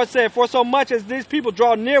 Wherefore the Lord said, for so much as these people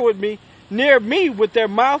draw near me with their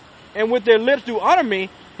mouth and with their lips do honor me,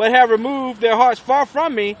 but have removed their hearts far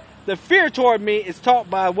from me, the fear toward me is taught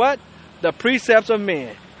by what? The precepts of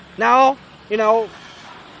men. Now, you know,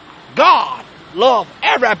 God love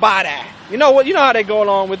everybody. You know what? You know how they go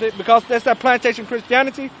along with it, because that's that plantation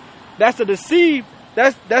Christianity. That's the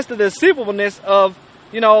the deceivableness of,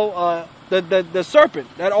 you know, the serpent,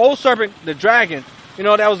 that old serpent, the dragon. You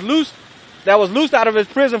know, that was loosed out of his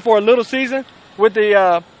prison for a little season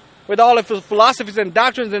with all of his philosophies and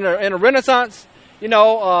doctrines in the Renaissance. You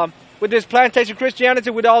know, with this plantation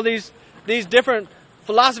Christianity, with all these different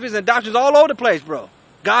philosophies and doctrines all over the place, bro.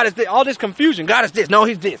 God is this, all this confusion. God is this. No,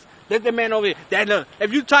 he's this. There's the man over here. That,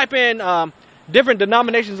 if you type in different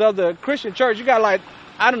denominations of the Christian church, you got like,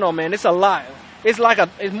 I don't know, man. It's a lot. It's like I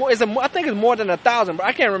think it's more than 1,000, bro.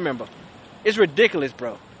 I can't remember. It's ridiculous,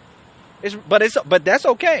 bro. But that's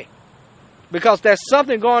okay. Because there's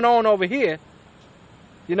something going on over here,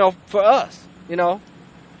 you know, for us, you know.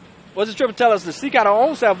 What does the scripture tell us? To seek out our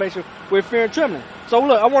own salvation with fear and trembling. So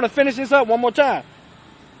look, I want to finish this up one more time.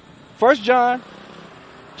 1 John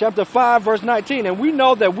chapter 5, verse 19. And we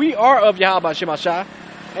know that we are of Yahweh Shemashah,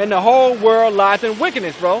 and the whole world lies in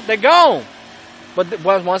wickedness, bro. They're gone. But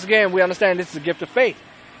once again, we understand this is a gift of faith.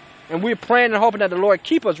 And we're praying and hoping that the Lord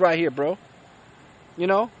keep us right here, bro. You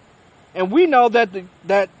know? And we know that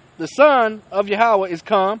the Son of Yahweh is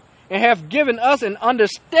come and have given us an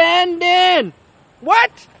understanding.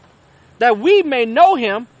 What? That we may know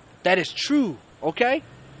him that is true. Okay?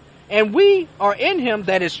 And we are in him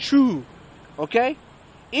that is true. Okay?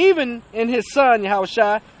 Even in his Son,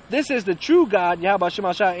 Yahweh. This is the true God, Yahweh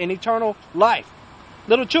Shemashah, in eternal life.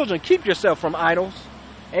 Little children, keep yourself from idols.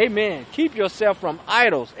 Amen. Keep yourself from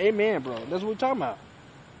idols. Amen, bro. That's what we're talking about.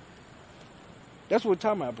 That's what we're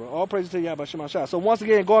talking about, bro. All praise to Yahweh Shemashah. So once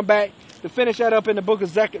again, going back to finish that up in the book of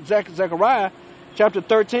Zechariah, chapter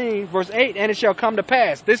 13, verse 8, and it shall come to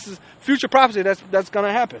pass. This is future prophecy that's going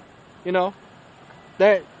to happen. You know,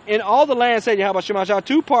 that in all the land, said Yahweh Shemashah,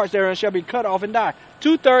 2 parts therein shall be cut off and die.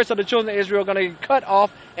 2/3 of the children of Israel are going to get cut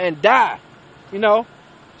off and die. You know,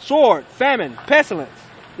 sword, famine, pestilence,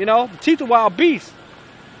 you know, the teeth of wild beasts,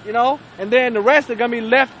 you know, and then the rest are going to be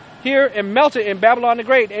left here and melted in Babylon the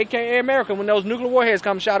Great, aka America, when those nuclear warheads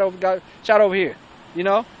come shot over here, you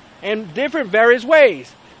know, in different various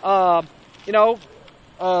ways. You know,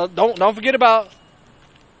 don't forget about,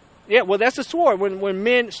 yeah, well, that's the sword, when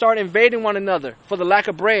men start invading one another for the lack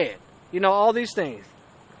of bread, you know, all these things.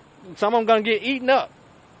 Some of them going to get eaten up,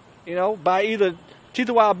 you know, by either teeth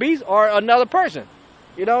of wild beasts or another person.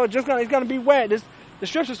 You know, it's going to be wet. The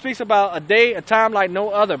scripture speaks about a time like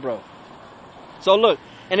no other, bro. So look,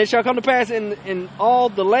 and it shall come to pass in all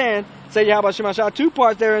the land, say Yahweh Shemashah, 2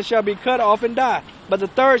 parts therein shall be cut off and die, but the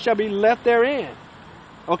 3rd shall be left therein.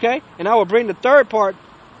 Okay? And I will bring the 3rd part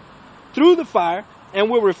through the fire,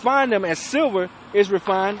 and will refine them as silver is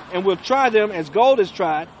refined, and will try them as gold is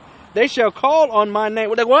tried. They shall call on my name.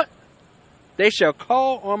 What? They shall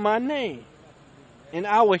call on my name, and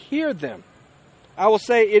I will hear them. I will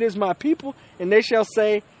say, it is my people, and they shall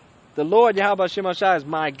say, the Lord Yahweh Shemashah is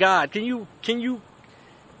my God. Can you,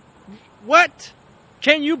 what?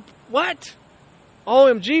 What?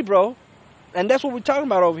 OMG, bro. And that's what we're talking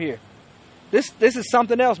about over here. This is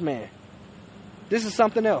something else, man. This is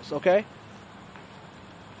something else, okay?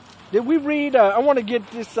 Did we read, I want to get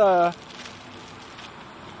this, I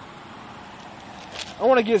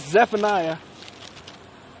want to get Zephaniah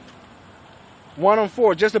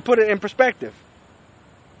 1:4, just to put it in perspective.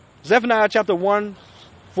 Zephaniah chapter 1:14,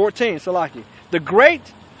 Salaki. The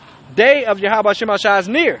great day of Yahweh Shemashah is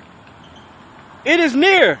near. It is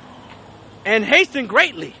near, and hasten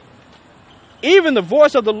greatly. Even the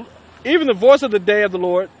voice of the day of the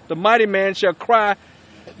Lord, the mighty man shall cry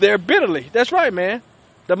there bitterly. That's right, man.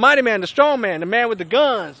 The mighty man, the strong man, the man with the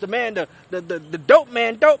guns, the man, the dope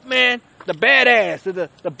man, the badass,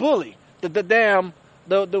 the bully,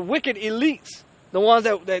 the wicked elites, the ones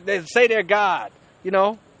that say they're God, you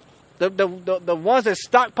know, the ones that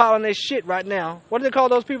stockpiling their shit right now. What do they call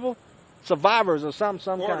those people? Survivors or some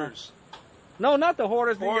Hoarders. kind. No, not the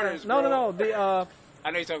hoarders. Hoarders, no. I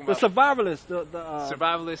know you're talking about the survivalists.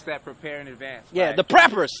 survivalists that prepare in advance. Yeah, right? the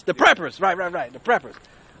preppers. The preppers. Right. The preppers.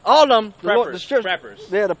 All of them.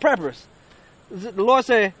 Preppers. Yeah, the preppers. The Lord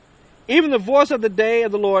said, even the voice of the day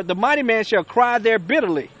of the Lord, the mighty man shall cry there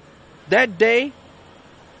bitterly. That day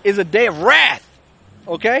is a day of wrath.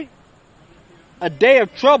 Okay? A day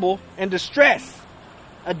of trouble and distress.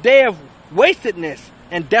 A day of wastedness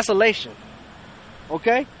and desolation.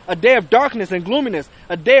 Okay? A day of darkness and gloominess.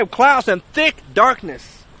 A day of clouds and thick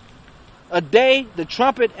darkness. A day, the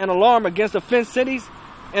trumpet and alarm against the fenced cities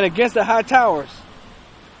and against the high towers.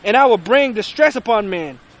 And I will bring distress upon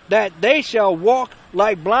men, that they shall walk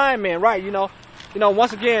like blind men. Right, you know,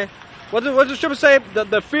 once again, what does the scripture say?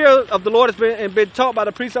 The fear of the Lord has been taught by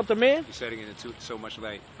the precept of men. You're setting it into so much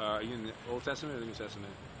light. Are you in the Old Testament or the New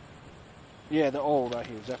Testament? Yeah, the old right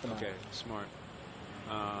here, definitely. Okay, smart.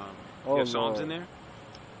 You have Psalms Lord. in there?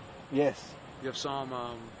 Yes. You have Psalm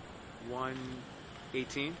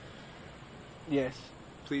 118? Yes.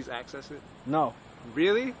 Please access it. No.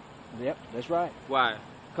 Really? Yep, that's right. Why?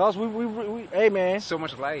 Cause we hey man. So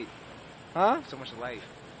much light. Huh? So much light.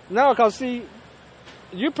 No, cause see,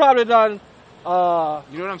 you probably done. You know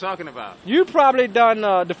what I'm talking about? You probably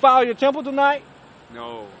done defile your temple tonight.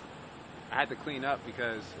 No. I had to clean up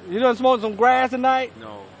because... You done smoked some grass tonight.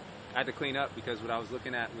 No. I had to clean up because what I was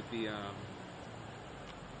looking at with the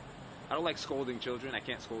I don't like scolding children. I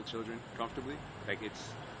can't scold children comfortably. Like, it's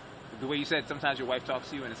the way you said, sometimes your wife talks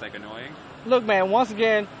to you and it's like annoying. Look, man, once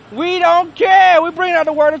again, we don't care. We bring out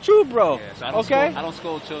the word of truth, bro. Yeah, so I don't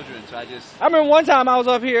scold children, so I remember one time I was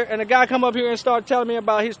up here and a guy come up here and started telling me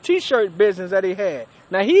about his t-shirt business that he had.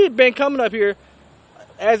 Now, he had been coming up here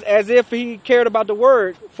as if he cared about the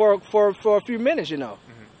word for a few minutes, you know.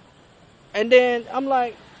 Mm-hmm. And then I'm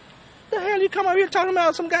like, the hell you come up here talking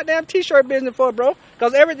about some goddamn t-shirt business for, bro?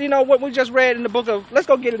 Because everything, you know, what we just read in the book of, let's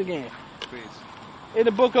go get it again. Please. In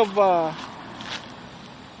the book of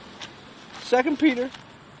 2 Peter,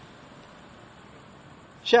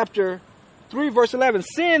 chapter 3, verse 11.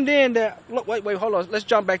 Sin then that, look, wait, hold on. Let's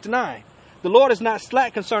jump back to 9. The Lord is not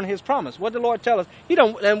slack concerning his promise. What did the Lord tell us? He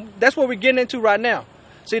don't, and that's what we're getting into right now.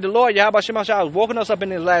 See, the Lord, Yahweh Shemashah, has woken us up in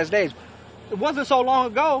these last days. It wasn't so long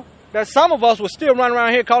ago that some of us were still running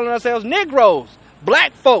around here calling ourselves Negroes,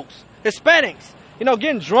 black folks, Hispanics, you know,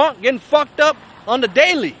 getting drunk, getting fucked up on the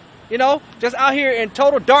daily. You know, just out here in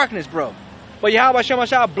total darkness, bro. But Yahweh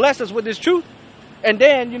Shemashah blessed us with this truth. And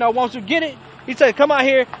then, you know, once you get it, he said, come out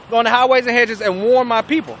here, go on the highways and hedges and warn my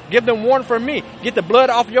people. Give them warning from me. Get the blood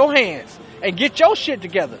off your hands and get your shit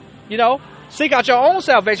together. You know, seek out your own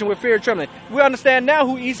salvation with fear and trembling. We understand now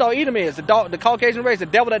who Esau Edom is, the Caucasian race, the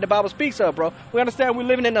devil that the Bible speaks of, bro. We understand we're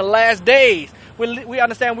living in the last days. We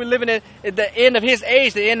understand we're living at the end of his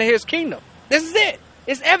age, the end of his kingdom. This is it.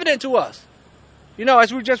 It's evident to us. You know,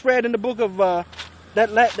 as we just read in the book of,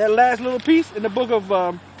 that last little piece, in the book of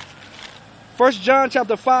 1 John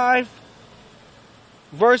chapter 5,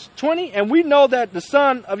 verse 20, and we know that the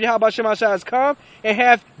Son of Yahweh Shemashah has come and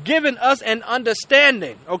have given us an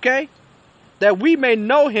understanding, okay? That we may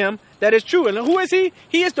know him that is true. And who is he?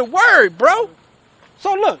 He is the Word, bro.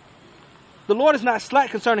 So look, the Lord is not slack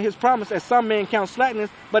concerning his promise, as some men count slackness,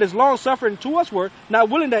 but is long-suffering to usward, not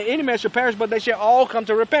willing that any man should perish, but they shall all come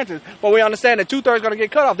to repentance. But we understand that 2/3 are going to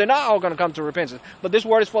get cut off. They're not all going to come to repentance. But this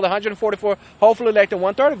word is for the 144, hopefully elected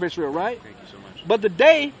 1/3 of Israel, right? Thank you so much. But the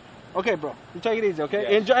day, okay, bro, you take it easy, okay?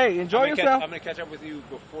 Yeah. Enjoy yourself. I'm going to catch up with you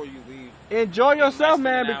before you leave. Enjoy yourself,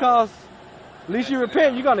 man, because at least you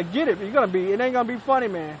repent, you're going to get it. It ain't going to be funny,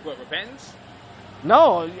 man. What, repentance?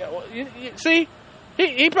 No, see,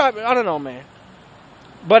 he probably, I don't know, man.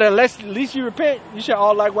 But at least you repent, you shall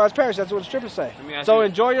all likewise perish. That's what the scriptures say. So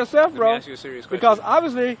enjoy yourself, bro. Let me ask you a serious question. Because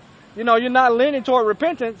obviously, you know, you're not leaning toward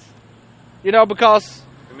repentance, you know, because...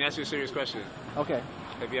 Let me ask you a serious question. Okay.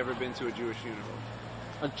 Have you ever been to a Jewish funeral?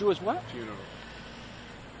 A Jewish what? Funeral.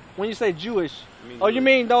 When you say Jewish, Jewish. You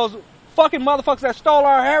mean those fucking motherfuckers that stole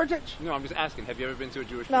our heritage? No, I'm just asking. Have you ever been to a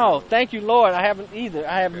Jewish No, funeral? thank you, Lord. I haven't either.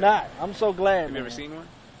 I have not. I'm so glad. Have you ever seen one?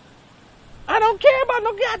 I don't care about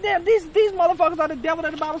no goddamn. These motherfuckers are the devil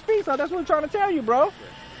that the Bible speaks of. That's what I'm trying to tell you, bro. Yeah.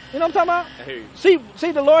 You know what I'm talking about? I hear you.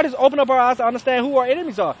 See, the Lord has opened up our eyes to understand who our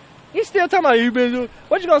enemies are. He's still talking about you been doing.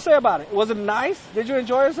 What you gonna say about it? Was it nice? Did you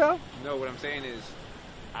enjoy yourself? No, what I'm saying is,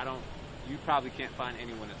 you probably can't find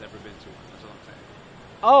anyone that's ever been to one. That's what I'm saying.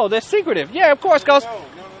 Oh, they're secretive. Yeah, of course, cause. No.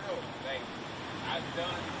 Like, I've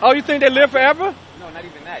done. Oh, you think they live forever? No, not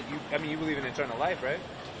even that. You believe in eternal life, right?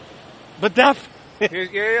 But that. Pause.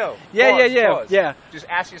 Yeah. Just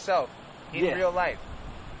ask yourself, in real life,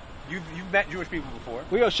 you've met Jewish people before.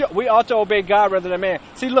 We ought to obey God rather than man.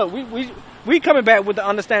 See, look, we coming back with the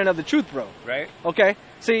understanding of the truth, bro. Right. Okay.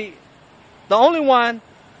 See, the only one,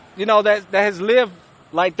 you know, that has lived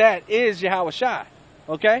like that is Yahweh Shai.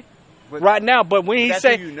 Okay. But right now, but when he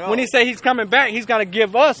say he's coming back, he's gonna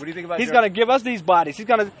give us. What do you think about? He's gonna give us these bodies.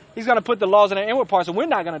 He's gonna put the laws in our inward parts, and we're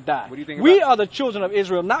not gonna die. What do you think? We are the children of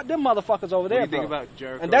Israel, not them motherfuckers over there, What do you think about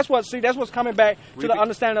Jericho? And that's what's coming back to the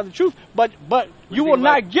understanding of the truth. But you will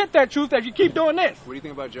not get that truth if you keep doing this. What do you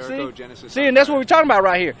think about Jericho, Genesis? See, and that's what we're talking about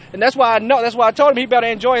right here. And that's why I told him he better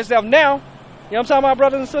enjoy himself now. You know what I'm talking about,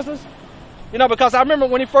 brothers and sisters? You know, because I remember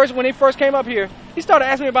when he first came up here, he started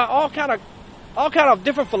asking me about all kind of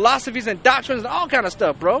different philosophies and doctrines and all kind of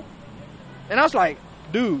stuff, bro. And I was like,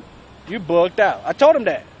 dude, you bugged out. I told him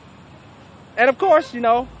that. And of course, you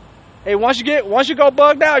know, hey, once you go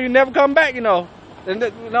bugged out, you never come back, you know. And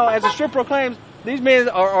you know, as the scripture proclaims, these men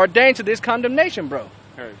are ordained to this condemnation, bro.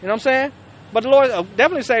 You know what I'm saying? But the Lord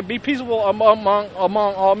definitely say, be peaceable among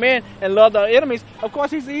all men and love the enemies. Of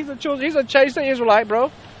course, he's a chaste Israelite,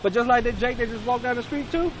 bro. But just like that Jake that just walked down the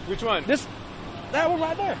street too. Which one? That one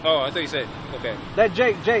right there. Oh, I thought you said, okay. That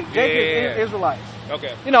Jake is Israelites.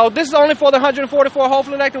 Okay. You know, this is only for the 144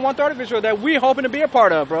 hopefully elected 1/3 of Israel that we hoping to be a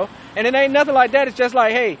part of, bro. And it ain't nothing like that. It's just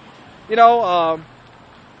like, hey, we are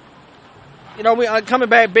coming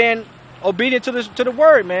back being obedient to the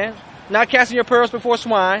word, man. Not casting your pearls before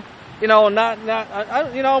swine. You know, we're not doing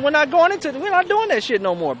that shit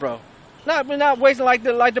no more, bro. Not wasting like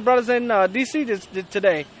the brothers in D.C.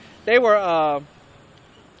 today. They were,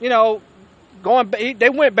 you know, they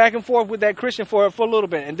went back and forth with that Christian for a little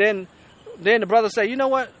bit, and then the brother say, you know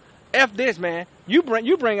what, F this, man. You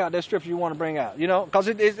bring out that scripture you want to bring out, you know, because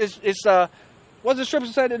it's what's the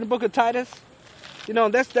scripture said in the book of Titus? You know,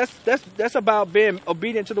 that's about being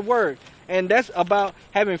obedient to the word, and that's about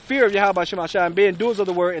having fear of Yahweh Shem Shai and being doers of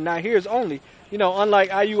the word and not hearers only. You know,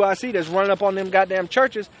 unlike IUIC that's running up on them goddamn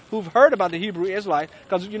churches who've heard about the Hebrew Israelites,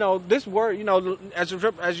 because, you know, this word, you know, as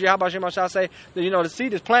Yahweh Shem Shai say, you know, the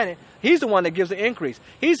seed is planted. He's the one that gives the increase.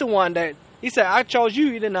 He's the one that, he said, I chose you,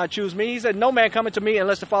 you did not choose me. He said, no man coming to me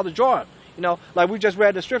unless the Father draw him. You know, like we just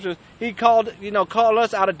read the scriptures. He called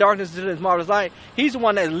us out of darkness into his marvelous light. He's the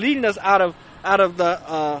one that's leading us out of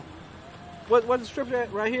the, what's the scripture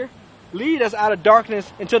right here? Lead us out of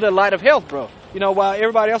darkness into the light of health, bro. You know, while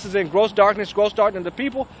everybody else is in gross darkness, the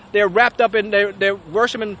people, they're wrapped up in, they're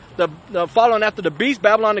worshiping, following after the beast,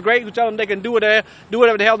 Babylon the Great, who tell them they can do whatever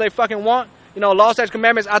the hell they fucking want. You know, law, statutes,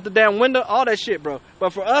 commandments out the damn window, all that shit, bro. But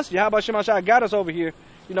for us, Yahweh Shem Shai got us over here,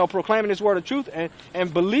 you know, proclaiming this word of truth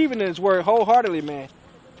and believing in his word wholeheartedly, man,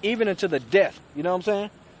 even unto the death. You know what I'm saying?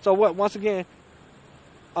 So what? Once again,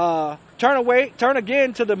 turn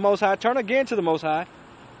again to the Most High,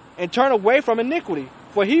 and turn away from iniquity,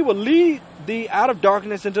 for he will lead thee out of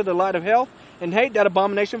darkness into the light of health, and hate that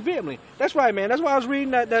abomination vehemently. That's right, man. That's why I was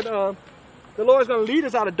reading that the Lord is going to lead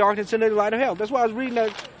us out of darkness into the light of health. That's why I was reading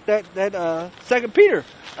that 2 Peter.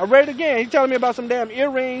 I read it again. He's telling me about some damn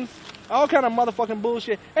earrings, all kind of motherfucking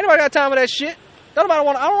bullshit. Anybody got time for that shit? I don't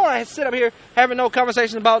want to sit up here having no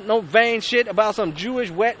conversation about no vain shit about some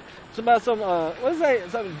Jewish about some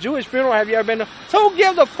some Jewish funeral. Have you ever been to? So who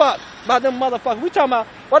gives a fuck about them motherfuckers? We talking about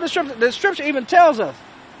what the scripture even tells us.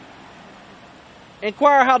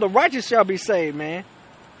 Inquire how the righteous shall be saved, man.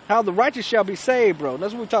 How the righteous shall be saved, bro.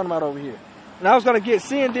 That's what we're talking about over here. And I was going to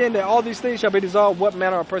seeing then that all these things shall be dissolved, what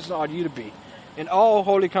manner of person ought you to be? In all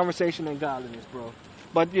holy conversation and godliness, bro.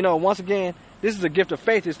 But, you know, once again, this is a gift of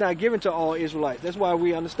faith. It's not given to all Israelites. That's why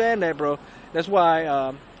we understand that, bro. That's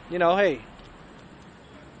why, you know, hey,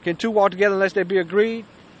 can two walk together unless they be agreed?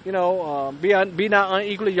 You know, be not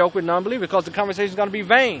unequally yoked with non-believers, because the conversation is going to be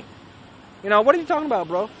vain. You know, what are you talking about,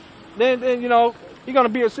 bro? Then you know, you're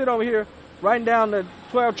going to sit over here writing down the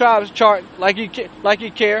 12 tribes chart like you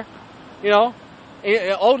care. You know,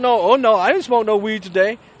 oh no, I didn't smoke no weed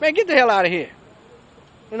today. Man, get the hell out of here.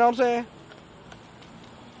 You know what I'm saying?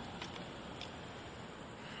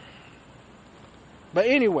 But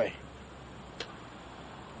anyway,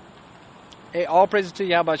 hey, all praises to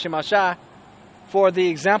Yahweh Shem Shai for the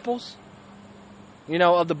examples, you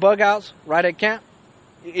know, of the bug outs right at camp.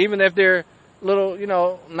 Even if they're little, you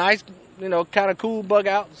know, nice, you know, kind of cool bug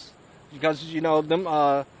outs, because, you know, them,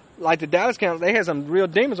 like the Dallas camp, they had some real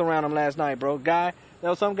demons around them last night, bro. There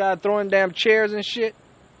was some guy throwing damn chairs and shit,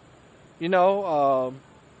 you know.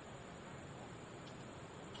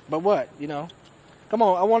 But what, you know? Come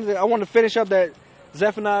on, I wanted to finish up that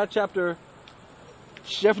Zephaniah chapter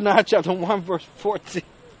 1 verse 14.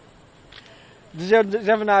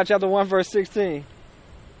 Zephaniah chapter 1 verse 16.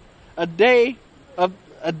 A day,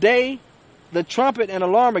 the trumpet and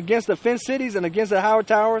alarm against the fenced cities and against the high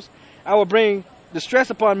towers. I will bring distress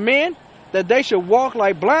upon men, that they should walk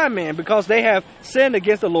like blind men, because they have sinned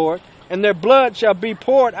against the Lord, and their blood shall be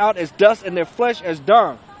poured out as dust, and their flesh as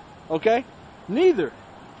dung. Okay? Neither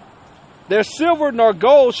their silver nor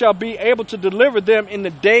gold shall be able to deliver them in the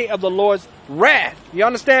day of the Lord's wrath. You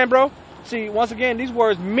understand, bro? See, once again, these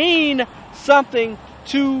words mean something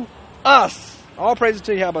to us. All praises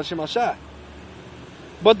to Yahweh Shem Shai.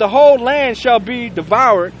 But the whole land shall be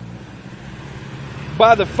devoured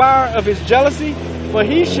by the fire of his jealousy, for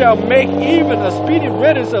he shall make even a speedy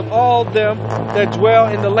riddance of all them that dwell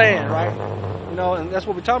in the land. Right? You know, and that's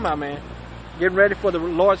what we're talking about, man. Getting ready for the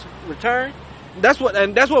Lord's return. That's what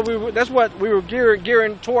we were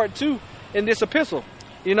gearing toward too in this epistle.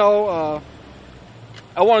 You know,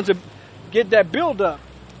 I wanted to get that build up.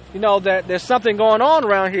 You know, that there's something going on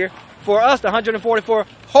around here for us, the 144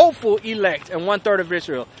 hopeful elect and 1/3 of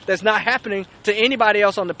Israel. That's not happening to anybody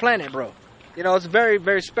else on the planet, bro. You know, it's very,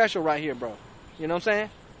 very special right here, bro. You know what I'm saying?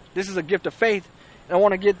 This is a gift of faith. And I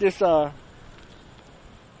want to get this, hey,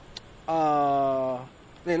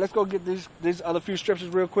 let's go get these other few scriptures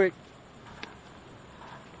real quick.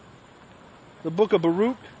 The book of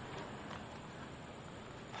Baruch,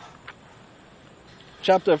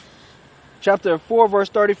 chapter 4, verse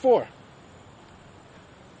 34.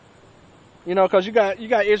 You know, because you got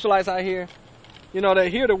Israelites out here, you know,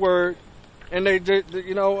 they hear the word, and they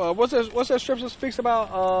you know, what's that scripture speaks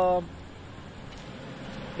about?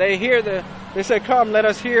 They say, "Come, let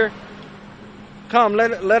us hear come,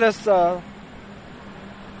 let us.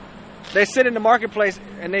 They sit in the marketplace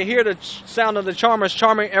and they hear the sound of the charmers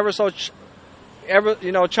charming ever so,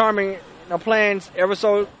 charming plans ever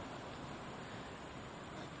so.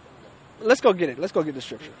 Let's go get it. Let's go get the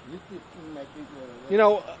scripture.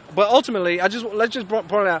 But ultimately, let's just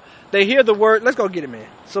point it out. They hear the word. Let's go get it, man.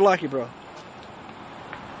 Salaki, bro.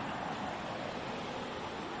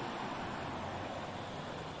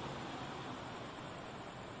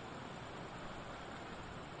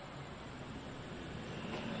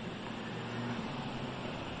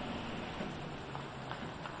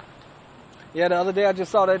 Yeah, the other day I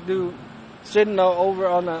just saw that dude sitting over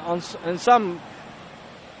on some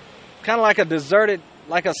kind of like a deserted,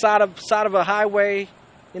 like a side of a highway,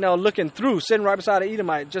 looking through, sitting right beside the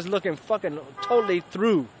Edomite, just looking fucking totally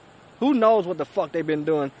through. Who knows what the fuck they've been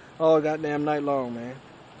doing all goddamn night long, man.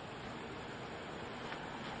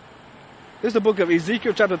 This is the book of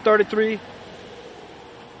Ezekiel chapter 33,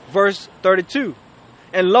 verse 32.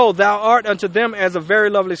 And lo, thou art unto them as a very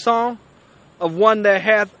lovely song, of one that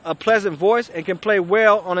hath a pleasant voice and can play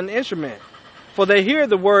well on an instrument. For they hear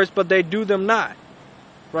the words, but they do them not.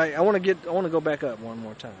 Right? I want to go back up one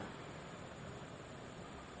more time.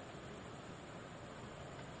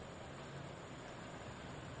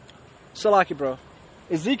 Salaki, bro.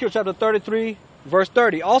 Ezekiel chapter 33, verse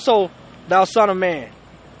 30. Also, thou son of man,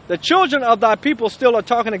 the children of thy people still are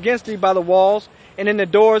talking against thee by the walls and in the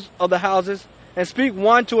doors of the houses, and speak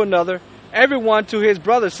one to another, every one to his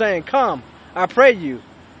brother, saying, Come, I pray you,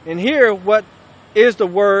 and hear what is the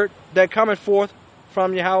word that cometh forth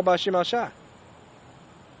from Yahweh B'Shem Shai.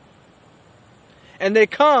 And they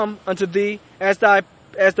come unto thee as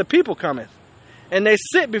the people cometh, and they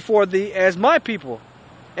sit before thee as my people,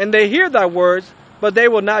 and they hear thy words, but they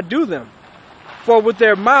will not do them. For with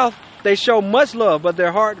their mouth they show much love, but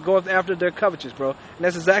their heart goeth after their covetousness, bro. And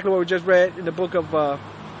that's exactly what we just read in the book of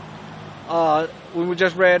when we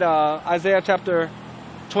just read Isaiah chapter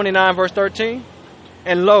 29 verse 13.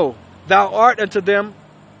 And lo, thou art unto them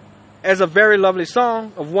as a very lovely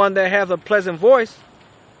song, of one that hath a pleasant voice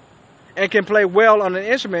and can play well on an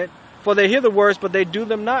instrument, for they hear the words, but they do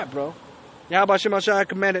them not, bro. Yahweh Shem Shai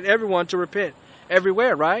commanded everyone to repent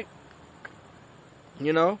everywhere, right?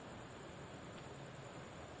 Yahweh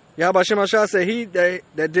Shem Shai said he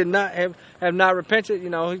that did not have not repented,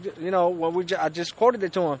 I just quoted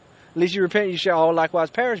it to him. At least you repent, you shall all likewise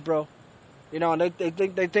perish, bro. And they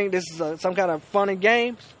think this is some kind of fun and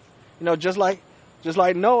games. Just like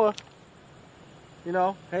Noah.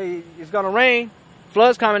 Hey, it's gonna rain.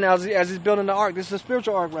 Flood's coming as he's building the ark. This is a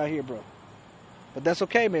spiritual ark right here, bro. But that's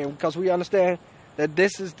okay, man, because we understand that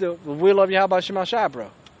this is the will of Yahweh Shem Shai, bro.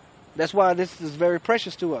 That's why this is very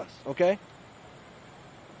precious to us, okay?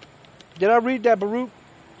 Did I read that Baruch?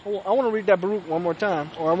 I want to read that Baruch one more time,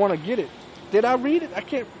 or I want to get it. Did I read it? I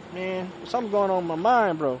can't, man. Something's going on in my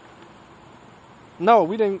mind, bro. No,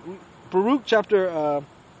 we didn't. Baruch chapter,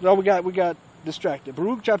 no, we got distracted.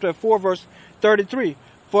 Baruch chapter 4, verse 33.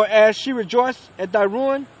 For as she rejoiced at thy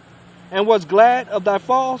ruin, and was glad of thy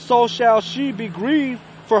fall, so shall she be grieved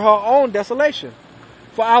for her own desolation.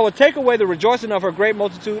 For I will take away the rejoicing of her great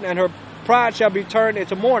multitude, and her pride shall be turned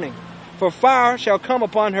into mourning. For fire shall come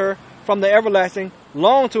upon her from the everlasting,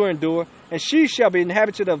 long to endure, and she shall be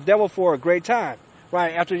inhabited of devil for a great time.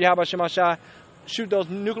 Right, after Yahweh Shem Shai shoot those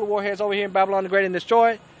nuclear warheads over here in Babylon the Great and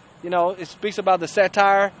destroy it, it speaks about the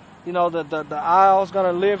satire, the isle's going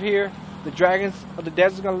to live here, the dragons of the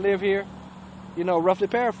desert's going to live here, roughly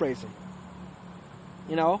paraphrasing.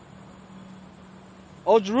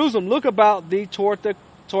 O Jerusalem, look about thee toward the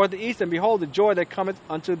east, and behold the joy that cometh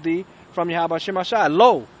unto thee from Yahweh Shem Shai.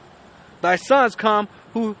 Lo, thy sons come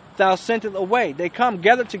who thou sentest away. They come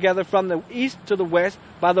gathered together from the east to the west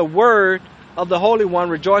by the word of the Holy One,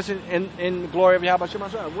 rejoicing in the glory of Yahweh Shem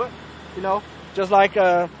Shai. What? Just like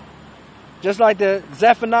the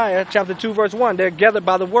Zephaniah chapter 2 verse 1, they're gathered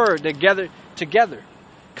by the word. They're gathered together,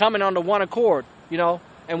 coming on the one accord.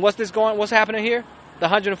 And what's happening here? The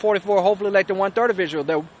 144, hopefully like the 1/3 of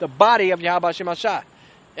Israel, the body of Yahweh Shem Shai.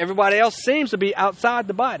 Everybody else seems to be outside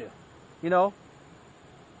the body,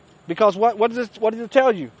 because what does it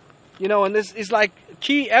tell you? And this is like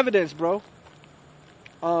key evidence, bro.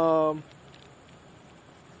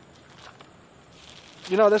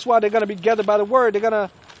 That's why they're going to be gathered by the word. They're going to,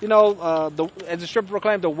 as the scripture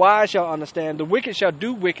proclaims, the wise shall understand. The wicked shall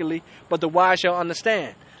do wickedly, but the wise shall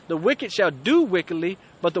understand. The wicked shall do wickedly,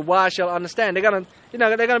 but the wise shall understand. They're going to,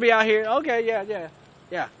 they're going to be out here. Okay,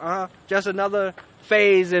 yeah. Just another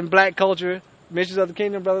phase in black culture. Missions of the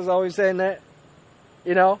Kingdom brothers always saying that.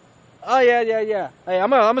 Oh yeah. Hey, I'm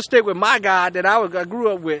gonna stick with my God that I grew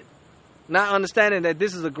up with. Not understanding that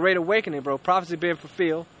this is a great awakening, bro. Prophecy being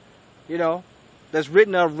fulfilled, you know, that's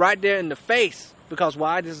written up right there in the face. Because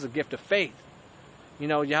why? This is a gift of faith. You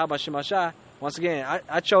know, Yahweh Shemashah, once again,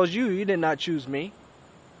 I chose you. You did not choose me.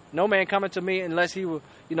 No man coming to me unless he will,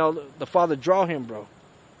 you know, the Father draw him, bro.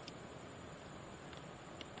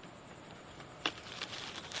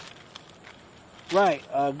 Right,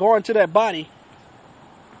 going to that body.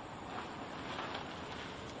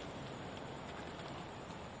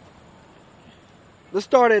 Let's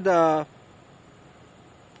start at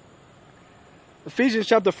Ephesians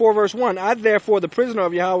chapter 4, verse 1. I, therefore, the prisoner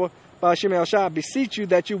of Yahweh, Ba'ashem El-Shai, beseech you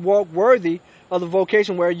that you walk worthy of the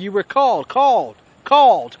vocation where you were called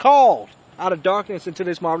out of darkness into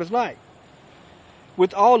this marvelous light.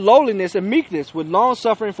 With all lowliness and meekness, with long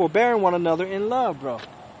suffering, forbearing one another in love, bro.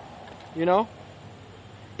 You know?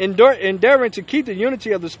 Endeavoring to keep the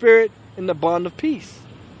unity of the Spirit in the bond of peace.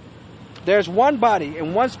 There's one body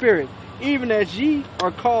and one Spirit, even as ye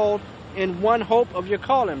are called in one hope of your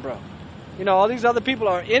calling, bro. You know, all these other people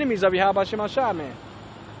are enemies of Yahweh Shemashah, man.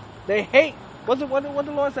 They hate, what the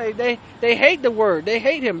Lord say? They hate the word. They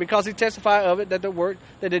hate him because he testified of it that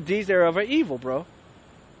the deeds thereof are evil, bro.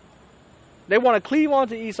 They want to cleave on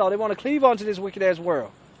to Esau. They want to cleave on to this wicked ass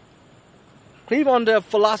world. Cleave on their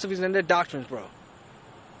philosophies and their doctrines, bro.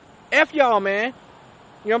 F y'all, man.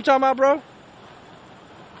 You know what I'm talking about, bro?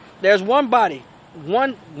 There's one body.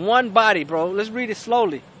 One body, bro. Let's read it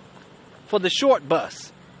slowly. For the short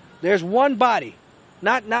bus. There's one body.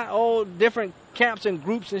 Not all different camps and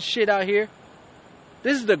groups and shit out here.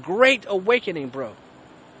 This is the great awakening, bro.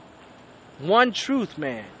 One truth,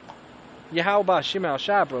 man. Yahweh Shem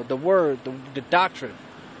El-Shai, bro. The word, the doctrine.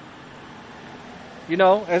 You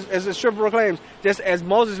know, as the scripture proclaims, just as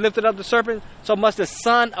Moses lifted up the serpent, so must the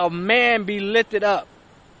Son of Man be lifted up,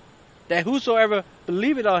 that whosoever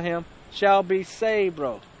believeth on him shall be saved,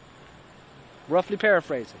 bro. Roughly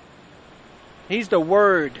paraphrasing. He's the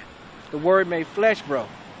Word made flesh, bro.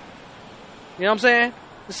 You know what I'm saying?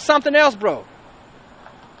 It's something else, bro.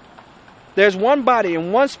 There's one body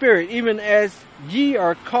and one Spirit, even as ye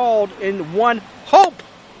are called in one hope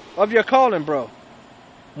of your calling, bro.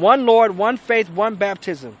 One Lord, one faith, one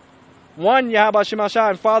baptism. One Yahweh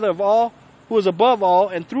Shemashah and Father of all, who is above all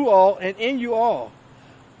and through all and in you all.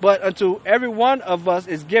 But unto every one of us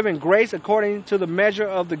is given grace according to the measure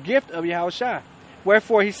of the gift of Yahushua.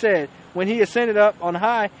 Wherefore he said, when he ascended up on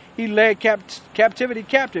high, he led captivity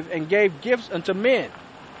captive and gave gifts unto men.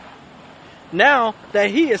 Now that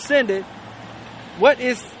he ascended, what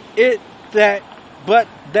is it but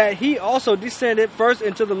that he also descended first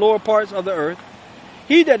into the lower parts of the earth?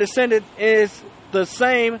 He that ascended is the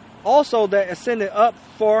same also that ascended up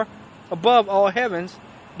for above all heavens,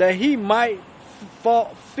 that he might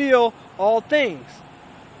fill all things.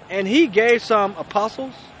 And he gave some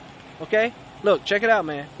apostles. Okay? Look, check it out,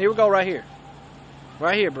 man. Here we go right here.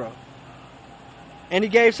 Right here, bro. And he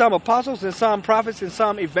gave some apostles and some prophets and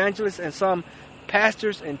some evangelists and some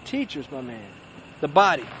pastors and teachers, my man. The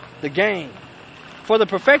body, the game. For the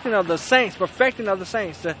perfecting of the saints,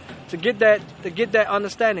 to get that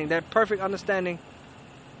understanding, that perfect understanding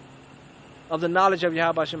of the knowledge of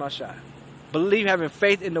Yahweh Shemashah. Believe, having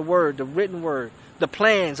faith in the word, the written word, the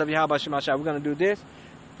plans of Yahweh Shemashah. We're going to do this.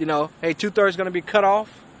 You know, hey, 2/3 is going to be cut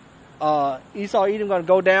off. Esau, Edom going to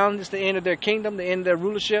go down. It's the end of their kingdom, the end of their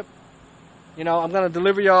rulership. You know, I'm going to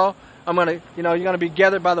deliver y'all. I'm going to, you know, you're going to be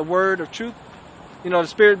gathered by the word of truth. You know, the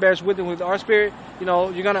Spirit bears witness with our spirit. You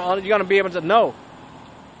know, you're gonna be able to know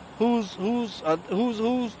who's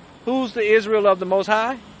the Israel of the Most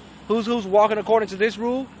High, who's walking according to this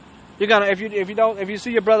rule. You're gonna, if you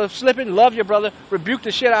see your brother slipping, love your brother, rebuke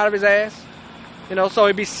the shit out of his ass. You know, so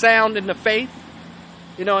he be sound in the faith.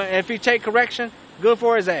 You know, and if he take correction, good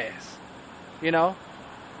for his ass. You know,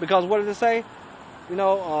 because what does it say? You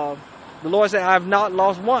know, the Lord said, "I have not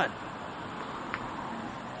lost one."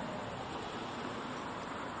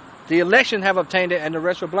 The election have obtained it, and the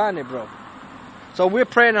rest were blinded, bro. So we're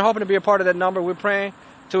praying and hoping to be a part of that number. We're praying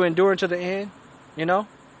to endure unto the end, you know.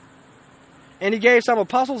 And he gave some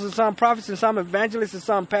apostles and some prophets and some evangelists and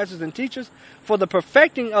some pastors and teachers for the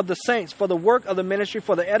perfecting of the saints, for the work of the ministry,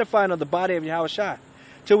 for the edifying of the body of Yahushua,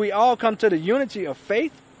 till we all come to the unity of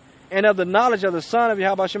faith and of the knowledge of the Son of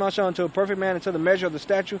Yahweh Shemashah, unto a perfect man, unto the measure of the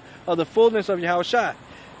stature of the fullness of Yahushua,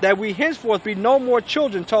 that we henceforth be no more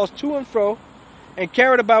children tossed to and fro and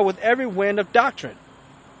carried about with every wind of doctrine.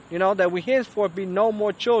 You know, that we henceforth be no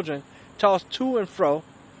more children tossed to and fro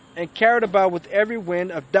and carried about with every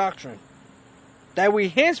wind of doctrine. That we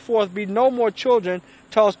henceforth be no more children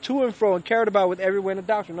tossed to and fro and carried about with every wind of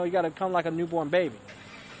doctrine. No, you got to come like a newborn baby.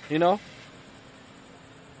 You know?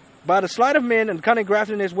 by the sleight of men and cunning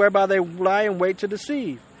craftiness whereby they lie in wait to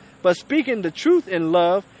deceive. But speaking the truth in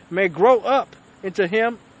love may grow up into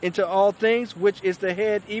him, into all things, which is the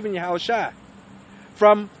head, even Yahushua,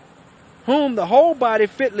 from whom the whole body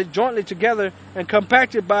fitly jointly together and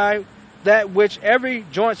compacted by that which every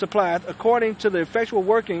joint supplieth, according to the effectual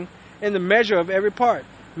working in the measure of every part,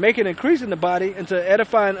 making increase in the body into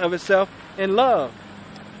edifying of itself in love.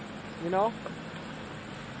 You know?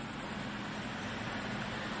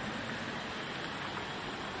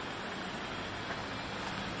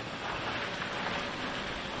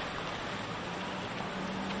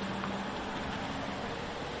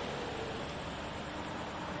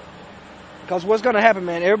 Because what's going to happen,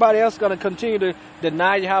 man, everybody else is going to continue to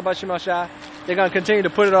deny Yahweh Shem Shai. They're going to continue to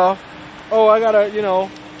put it off. Oh, I got to, you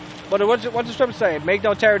know. But what's the scripture say? Make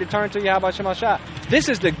no tarry to turn to Yahweh Shem Shai. This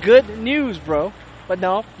is the good news, bro. But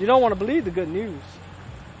no, you don't want to believe the good news.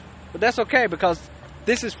 But that's okay, because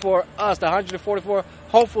this is for us, the 144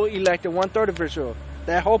 hopeful elected, 1/3 of Israel.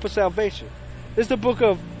 That hope of salvation. This is the book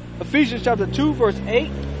of Ephesians chapter 2, verse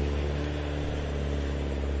 8.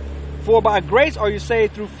 For by grace are you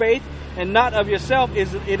saved through faith, and not of yourself,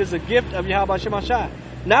 it is a gift of Yahweh Shem Shai.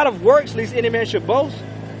 Not of works, lest any man should boast.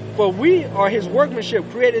 For we are his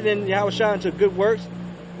workmanship, created in Yahweh Shai unto good works,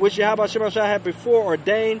 which Yahweh Shem Shai had before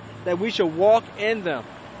ordained that we should walk in them.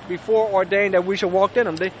 Before ordained that we should walk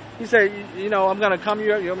in them. He said, you know, I'm going to come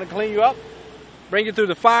here, I'm going to clean you up, bring you through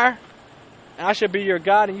the fire, and I shall be your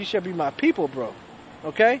God, and you shall be my people, bro.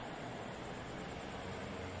 Okay?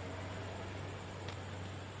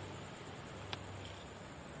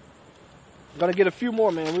 I'm gonna get a few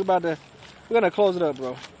more, man. We're gonna close it up,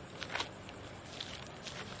 bro.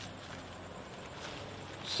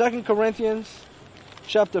 2 Corinthians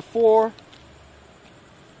chapter 4,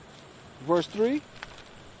 verse 3.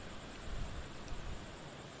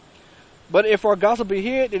 But if our gospel be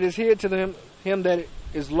hid, it is hid to him that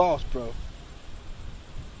is lost, bro.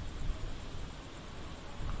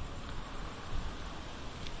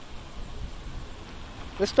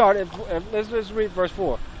 Let's start let's read verse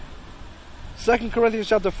 4. 2 Corinthians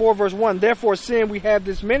chapter 4, verse 1. Therefore, seeing we have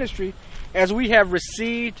this ministry, as we have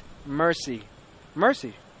received mercy.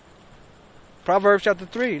 Mercy. Proverbs chapter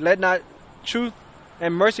 3. Let not truth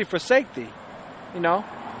and mercy forsake thee. You know,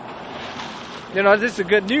 this is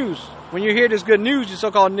good news. When you hear this good news, you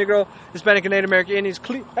so-called Negro, Hispanic, and Native American Indians,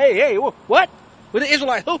 hey, what? With the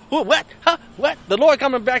Israelites, what? Huh? What? The Lord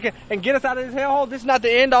coming back and get us out of this hellhole? This is not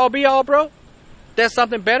the end all be all, bro? There's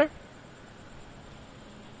something better?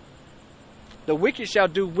 The wicked shall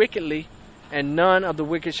do wickedly, and none of the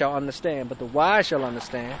wicked shall understand, but the wise shall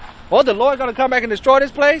understand. Oh, the Lord going to come back and destroy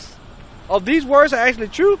this place? Oh, these words are actually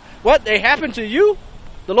true? What? They happened to you?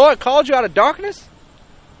 The Lord called you out of darkness?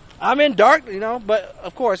 I'm in dark, but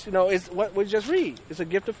of course, it's what we just read. It's a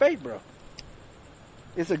gift of faith, bro.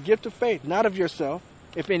 It's a gift of faith, not of yourself,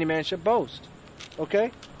 if any man should boast.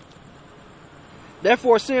 Okay?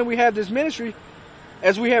 Therefore, seeing we have this ministry,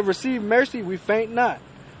 as we have received mercy, we faint not,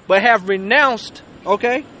 but have renounced,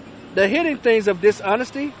 okay, the hidden things of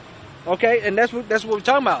dishonesty, okay, and that's what we're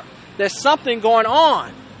talking about. There's something going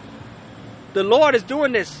on. The Lord is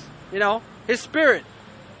doing this, His Spirit.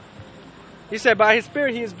 He said, by His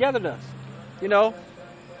Spirit, He has gathered us.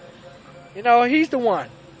 He's the one.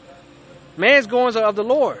 Man's goings are of the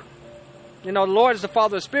Lord. The Lord is the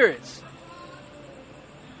Father of spirits.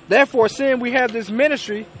 Therefore, seeing we have this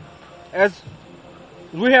ministry, as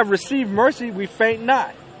we have received mercy, we faint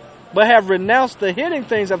not, but have renounced the hidden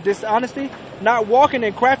things of dishonesty, not walking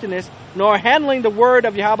in craftiness, nor handling the word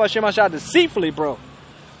of Yahweh Shem Shai deceitfully, bro,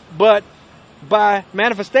 but by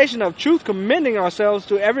manifestation of truth, commending ourselves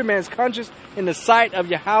to every man's conscience in the sight of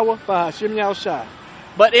Yahweh Hashem Yahushua.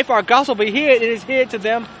 But if our gospel be hid, it is hid to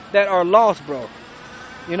them that are lost, bro.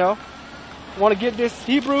 Want to get this?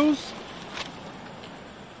 Hebrews.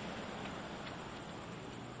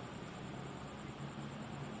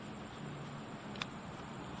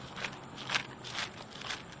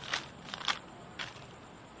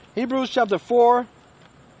 Hebrews chapter 4,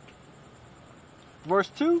 verse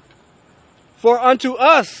 2. For unto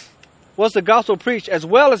us was the gospel preached as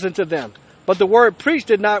well as unto them. But the word preached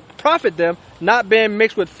did not profit them, not being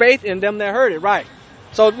mixed with faith in them that heard it. Right.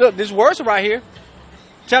 So look, these words are right here,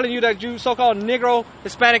 telling you that you so-called Negro,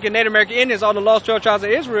 Hispanic, and Native American Indians are the lost 12 tribes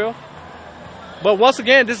of Israel. But once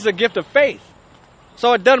again, this is a gift of faith.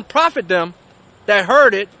 So it doesn't profit them that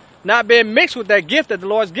heard it, not being mixed with that gift that the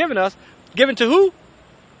Lord's given us. Given to who?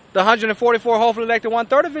 The 144 hopefully elected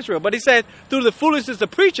 1/3 of Israel. But He said, through the foolishness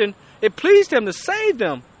of preaching, it pleased Him to save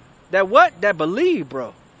them. That what? That believe,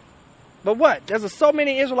 bro. But what? There's so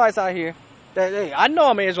many Israelites out here that, hey, I know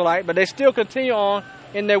I'm an Israelite, but they still continue on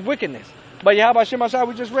in their wickedness. But Yahweh Shem Hashai,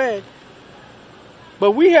 we just read.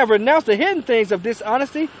 But we have renounced the hidden things of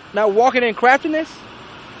dishonesty, not walking in craftiness,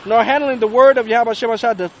 nor handling the word of Yahweh Shem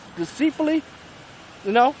Hashai deceitfully.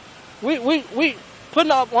 You know, we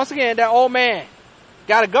putting up, once again, that old man.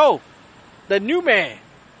 Gotta go. The new man.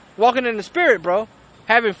 Walking in the spirit, bro.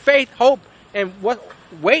 Having faith, hope, and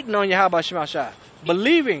waiting on Yahweh Shem Hashai.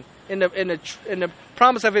 Believing in the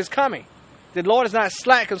promise of his coming. The Lord is not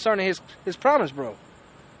slack concerning his promise, bro.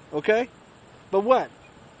 Okay? But what?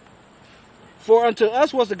 For unto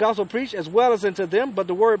us was the gospel preached as well as unto them, but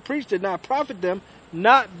the word preached did not profit them,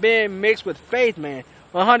 not being mixed with faith, man.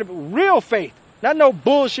 100 real faith. Not no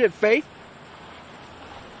bullshit faith.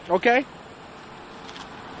 Okay?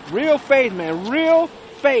 Real faith, man. Real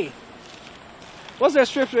faith. What's that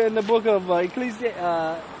scripture in the book of Ecclesiastes?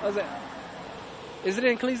 Is it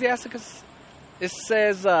in Ecclesiastes? It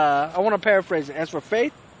says, I want to paraphrase it. As for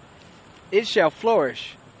faith, it shall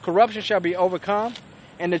flourish. Corruption shall be overcome.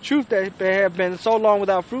 And the truth that they have been so long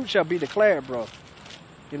without fruit shall be declared, bro.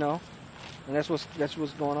 You know? And that's what's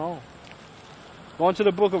going on. Going to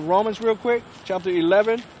the book of Romans real quick. Chapter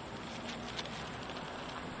 11.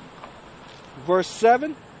 Verse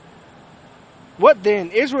 7. What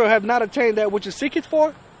then? Israel have not attained that which it seeketh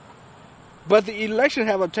for? But the election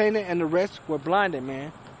have obtained it, and the rest were blinded,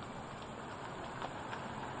 man.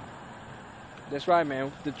 That's right,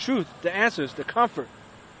 man. The truth, the answers, the comfort,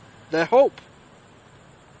 the hope.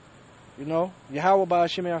 You know, Yahweh by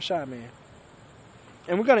Hashem Yahshai, man.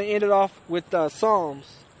 And we're going to end it off with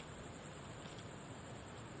Psalms.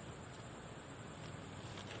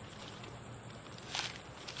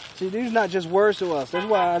 See, these are not just words to us. That's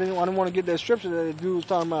why I didn't want to get that scripture that the dude was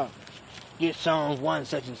talking about. Get Psalms 1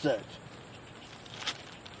 such and such.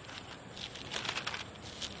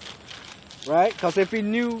 Right? Because if he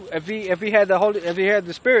knew, if he had the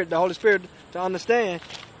Holy Spirit to understand,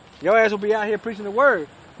 your ass will be out here preaching the word.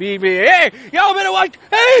 Be hey, y'all better watch.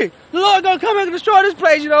 Hey, the Lord gonna come and destroy this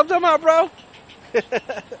place. You know what I'm talking about, bro?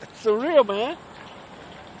 It's so real, man.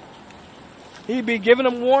 He'd be giving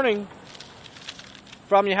them warning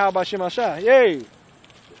from Yahweh Shem Hashai. Yay.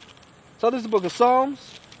 So this is the book of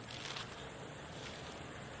Psalms,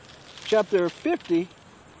 chapter 50.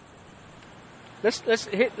 Let's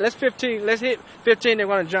hit 15. Let's hit 15. They're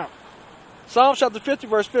gonna jump. Psalms chapter 50,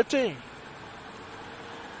 verse 15.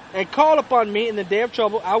 And call upon me in the day of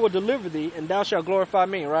trouble, I will deliver thee, and thou shalt glorify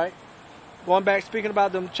me, right? Going back, speaking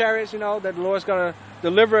about them chariots, you know, that the Lord's going to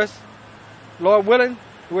deliver us, Lord willing,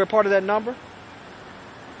 we're part of that number,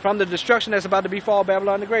 from the destruction that's about to befall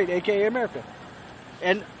Babylon the Great, a.k.a. America.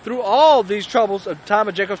 And through all these troubles, a time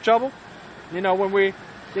of Jacob's trouble, you know, when we,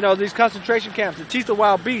 you know, these concentration camps, the teeth of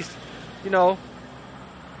wild beasts, you know,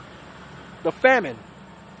 the famine,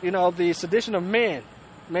 you know, the sedition of men,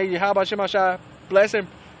 may Yahweh Shem Hashai bless him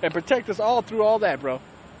and protect us all through all that, bro.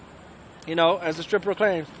 You know, as the scripture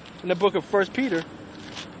proclaims in the book of 1 Peter.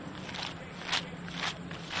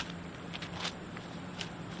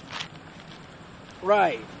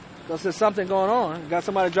 Right. Because there's something going on. Got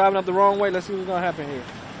somebody driving up the wrong way. Let's see what's going to happen here.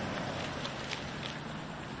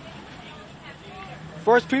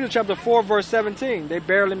 1 Peter chapter 4, verse 17. They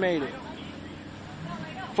barely made it.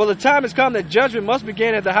 For the time has come that judgment must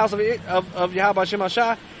begin at the house of Yahweh Shem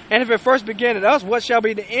Hashai. And if it first began at us, what shall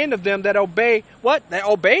be the end of them that obey? What? That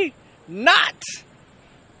obey not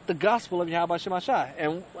the gospel of Yahweh Shem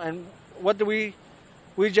Hashai. And what do we've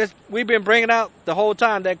been bringing out the whole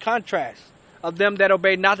time, that contrast of them that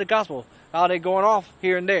obey not the gospel. How they going off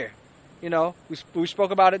here and there. You know, we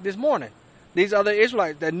spoke about it this morning. These other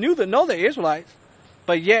Israelites that know they're Israelites,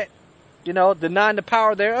 but yet, you know, denying the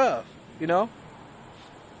power thereof. You know.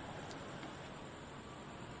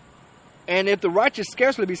 And if the righteous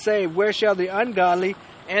scarcely be saved, where shall the ungodly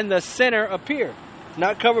and the sinner appear?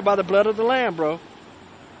 Not covered by the blood of the Lamb, bro.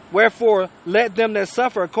 Wherefore, let them that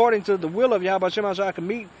suffer according to the will of Yahweh Shem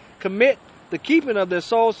Hashai commit the keeping of their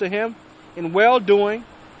souls to him in well-doing,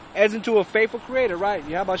 as into a faithful creator, right?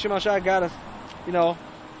 Yahweh Shem Hashai got us, you know.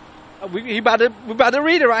 We're about to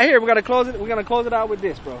read it right here. We're gonna close it out with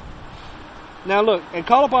this, bro. Now look, and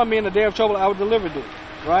call upon me in the day of trouble, I will deliver thee.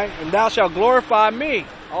 Right? And thou shalt glorify me.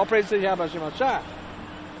 All praise to Yahweh Shem Hashai.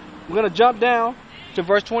 We're going to jump down to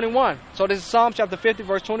verse 21. So this is Psalm chapter 50,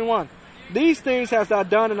 verse 21. These things hast thou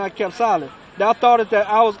done, and I kept silent. Thou thoughtest that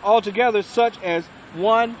I was altogether such as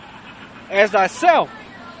one as thyself.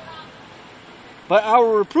 But I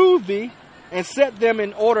will reprove thee, and set them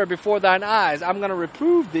in order before thine eyes. I'm going to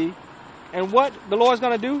reprove thee. And what the Lord's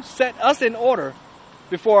going to do? Set us in order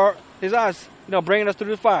before his eyes. You know, bringing us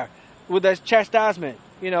through the fire. With that chastisement.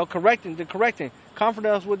 You know, correcting,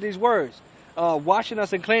 comforting us with these words. washing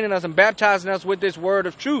us and cleaning us and baptizing us with this word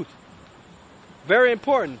of truth. Very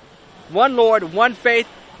important. One Lord, one faith,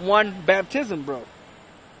 one baptism, bro.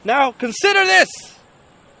 Now, consider this.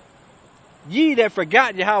 Ye that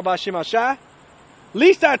forgot Yahweh Shemashai,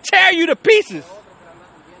 least I tear you to pieces,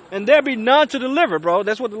 and there be none to deliver, bro.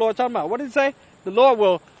 That's what the Lord talking about. What did he say? The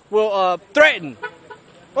Lord will threaten.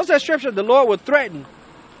 What's that scripture? The Lord will threaten.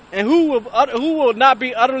 And who will not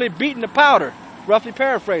be utterly beaten to powder? Roughly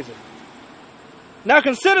paraphrasing. Now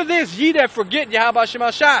consider this, ye that forget Yahweh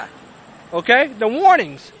Shemashai. Okay? The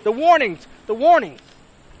warnings. The warnings. The warnings.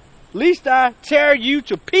 Least I tear you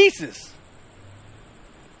to pieces,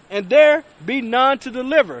 and there be none to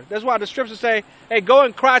deliver. That's why the scriptures say, hey, go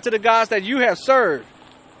and cry to the gods that you have served.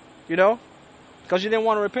 You know? Because you didn't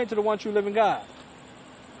want to repent to the one true living God.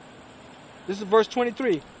 This is verse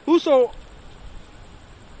 23. Whoso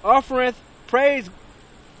offereth praise,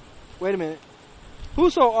 wait a minute.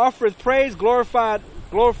 Whoso offereth praise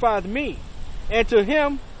glorifieth me. And to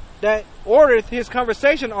him that ordereth his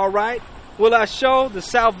conversation aright, will I show the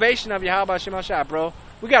salvation of Yahweh Shemashai, bro.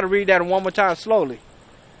 We got to read that one more time slowly.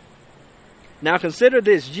 Now consider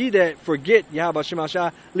this, ye that forget Yahweh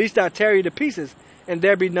Shemashai, least I tear you to pieces, and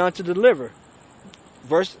there be none to deliver.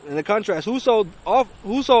 Verse in the contrast, whoso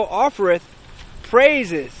offereth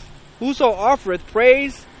praises, whoso offereth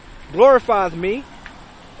praise glorifieth me,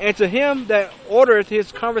 and to him that ordereth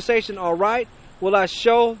his conversation aright, will I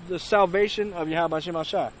show the salvation of Yahweh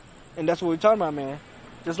Shemashai. And that's what we're talking about, man.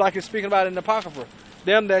 Just like it's speaking about in the Apocrypha.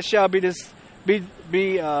 Them that shall be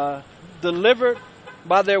delivered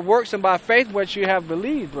by their works and by faith which you have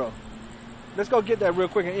believed, bro. Let's go get that real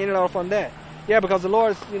quick and end it off on that. Yeah, because the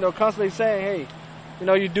Lord is, constantly saying,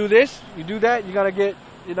 hey, you do this, you do that, you're gonna get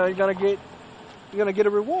a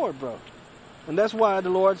reward, bro. And that's why the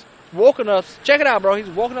Lord's woken us. Check it out, bro. He's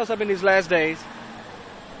woken us up in these last days.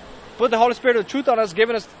 Put the Holy Spirit of truth on us,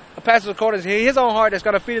 giving us a passage according to his own heart that's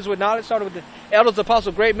going to feed us with knowledge. Started with the elders,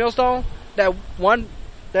 apostle, great millstone. That one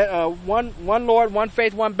Lord, one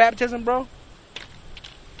faith, one baptism, bro.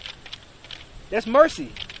 That's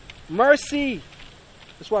mercy. Mercy.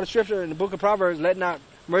 That's why the scripture in the book of Proverbs, let not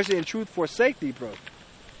mercy and truth forsake thee, bro.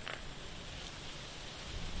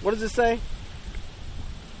 What does it say?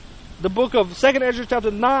 The book of 2 Ezra chapter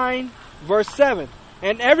 9, verse 7.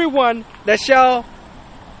 And everyone that shall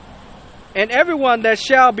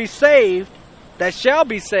be saved,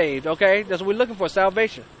 okay? That's what we're looking for,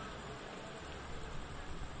 salvation.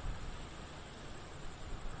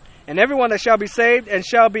 And everyone that shall be saved and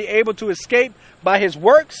shall be able to escape by his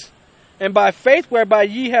works and by faith whereby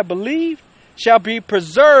ye have believed shall be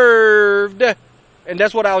preserved. And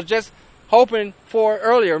that's what I was just hoping for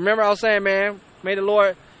earlier. Remember I was saying, man, may the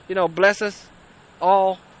Lord, bless us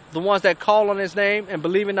all, the ones that call on his name and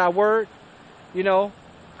believe in thy word, the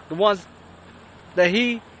ones that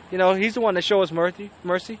he's the one that shows us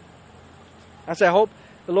mercy. I say, I hope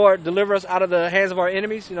the Lord deliver us out of the hands of our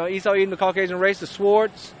enemies. Esau eating the Caucasian race, the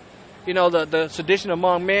swords, the sedition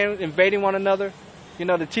among men, invading one another,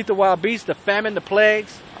 the teeth of wild beasts, the famine, the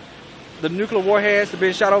plagues, the nuclear warheads, the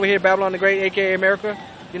being shot over here, Babylon the Great, aka America.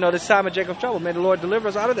 This time of Jacob's trouble. May the Lord deliver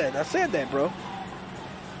us out of that. I said that, bro.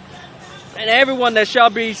 And everyone that shall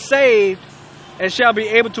be saved and shall be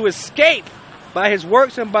able to escape by his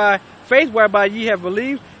works and by faith whereby ye have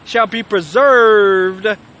believed shall be preserved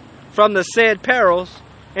from the said perils,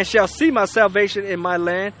 and shall see my salvation in my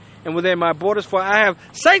land and within my borders, for I have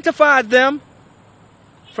sanctified them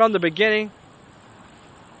from the beginning,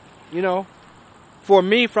 for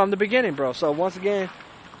me from the beginning, bro. So once again,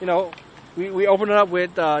 we open it up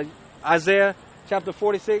with Isaiah chapter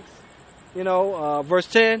 46, verse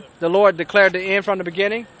 10. The Lord declared the end from the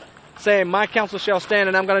beginning, saying, my counsel shall stand,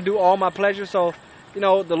 and I'm going to do all my pleasure. So,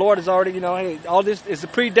 the Lord is already, hey, all this is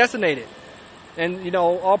predestinated. And,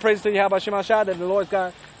 all praise to Yahweh Shemashai that the Lord's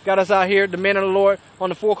got us out here, the men of the Lord, on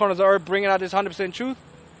the four corners of the earth, bringing out this 100% truth,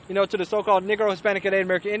 to the so-called Negro, Hispanic, and Native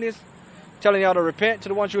American Indians, telling y'all to repent to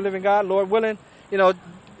the one true living God, Lord willing, putting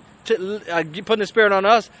the Spirit on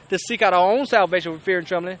us to seek out our own salvation with fear and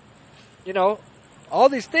trembling. All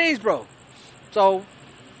these things, bro. So,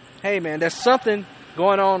 hey, man, there's something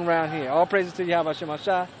going on around here. All praises to Yahweh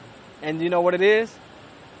Shemashai. And you know what it is?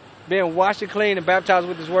 Being washed and clean and baptized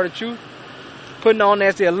with this word of truth. Putting on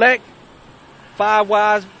as the elect. 5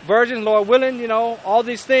 wise virgins, Lord willing, all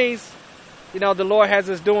these things, the Lord has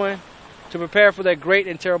us doing to prepare for that great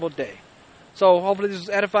and terrible day. So hopefully this is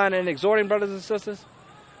edifying and exhorting, brothers and sisters.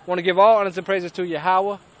 I want to give all honors and praises to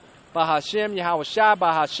Yahweh, Bahashem, Yahweh Shai,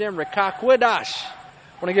 Bahashem, Rekakwedash.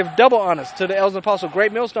 I want to give double honors to the elders and apostle,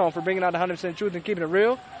 Great Millstone, for bringing out the 100% truth and keeping it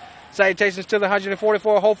real. Salutations to the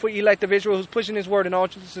 144 hopeful elect of Israel who's pushing his word in all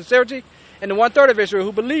truth and sincerity, and the 1/3 of Israel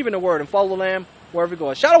who believe in the word and follow the Lamb wherever he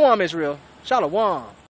goes. Shalom, Israel. Shalom.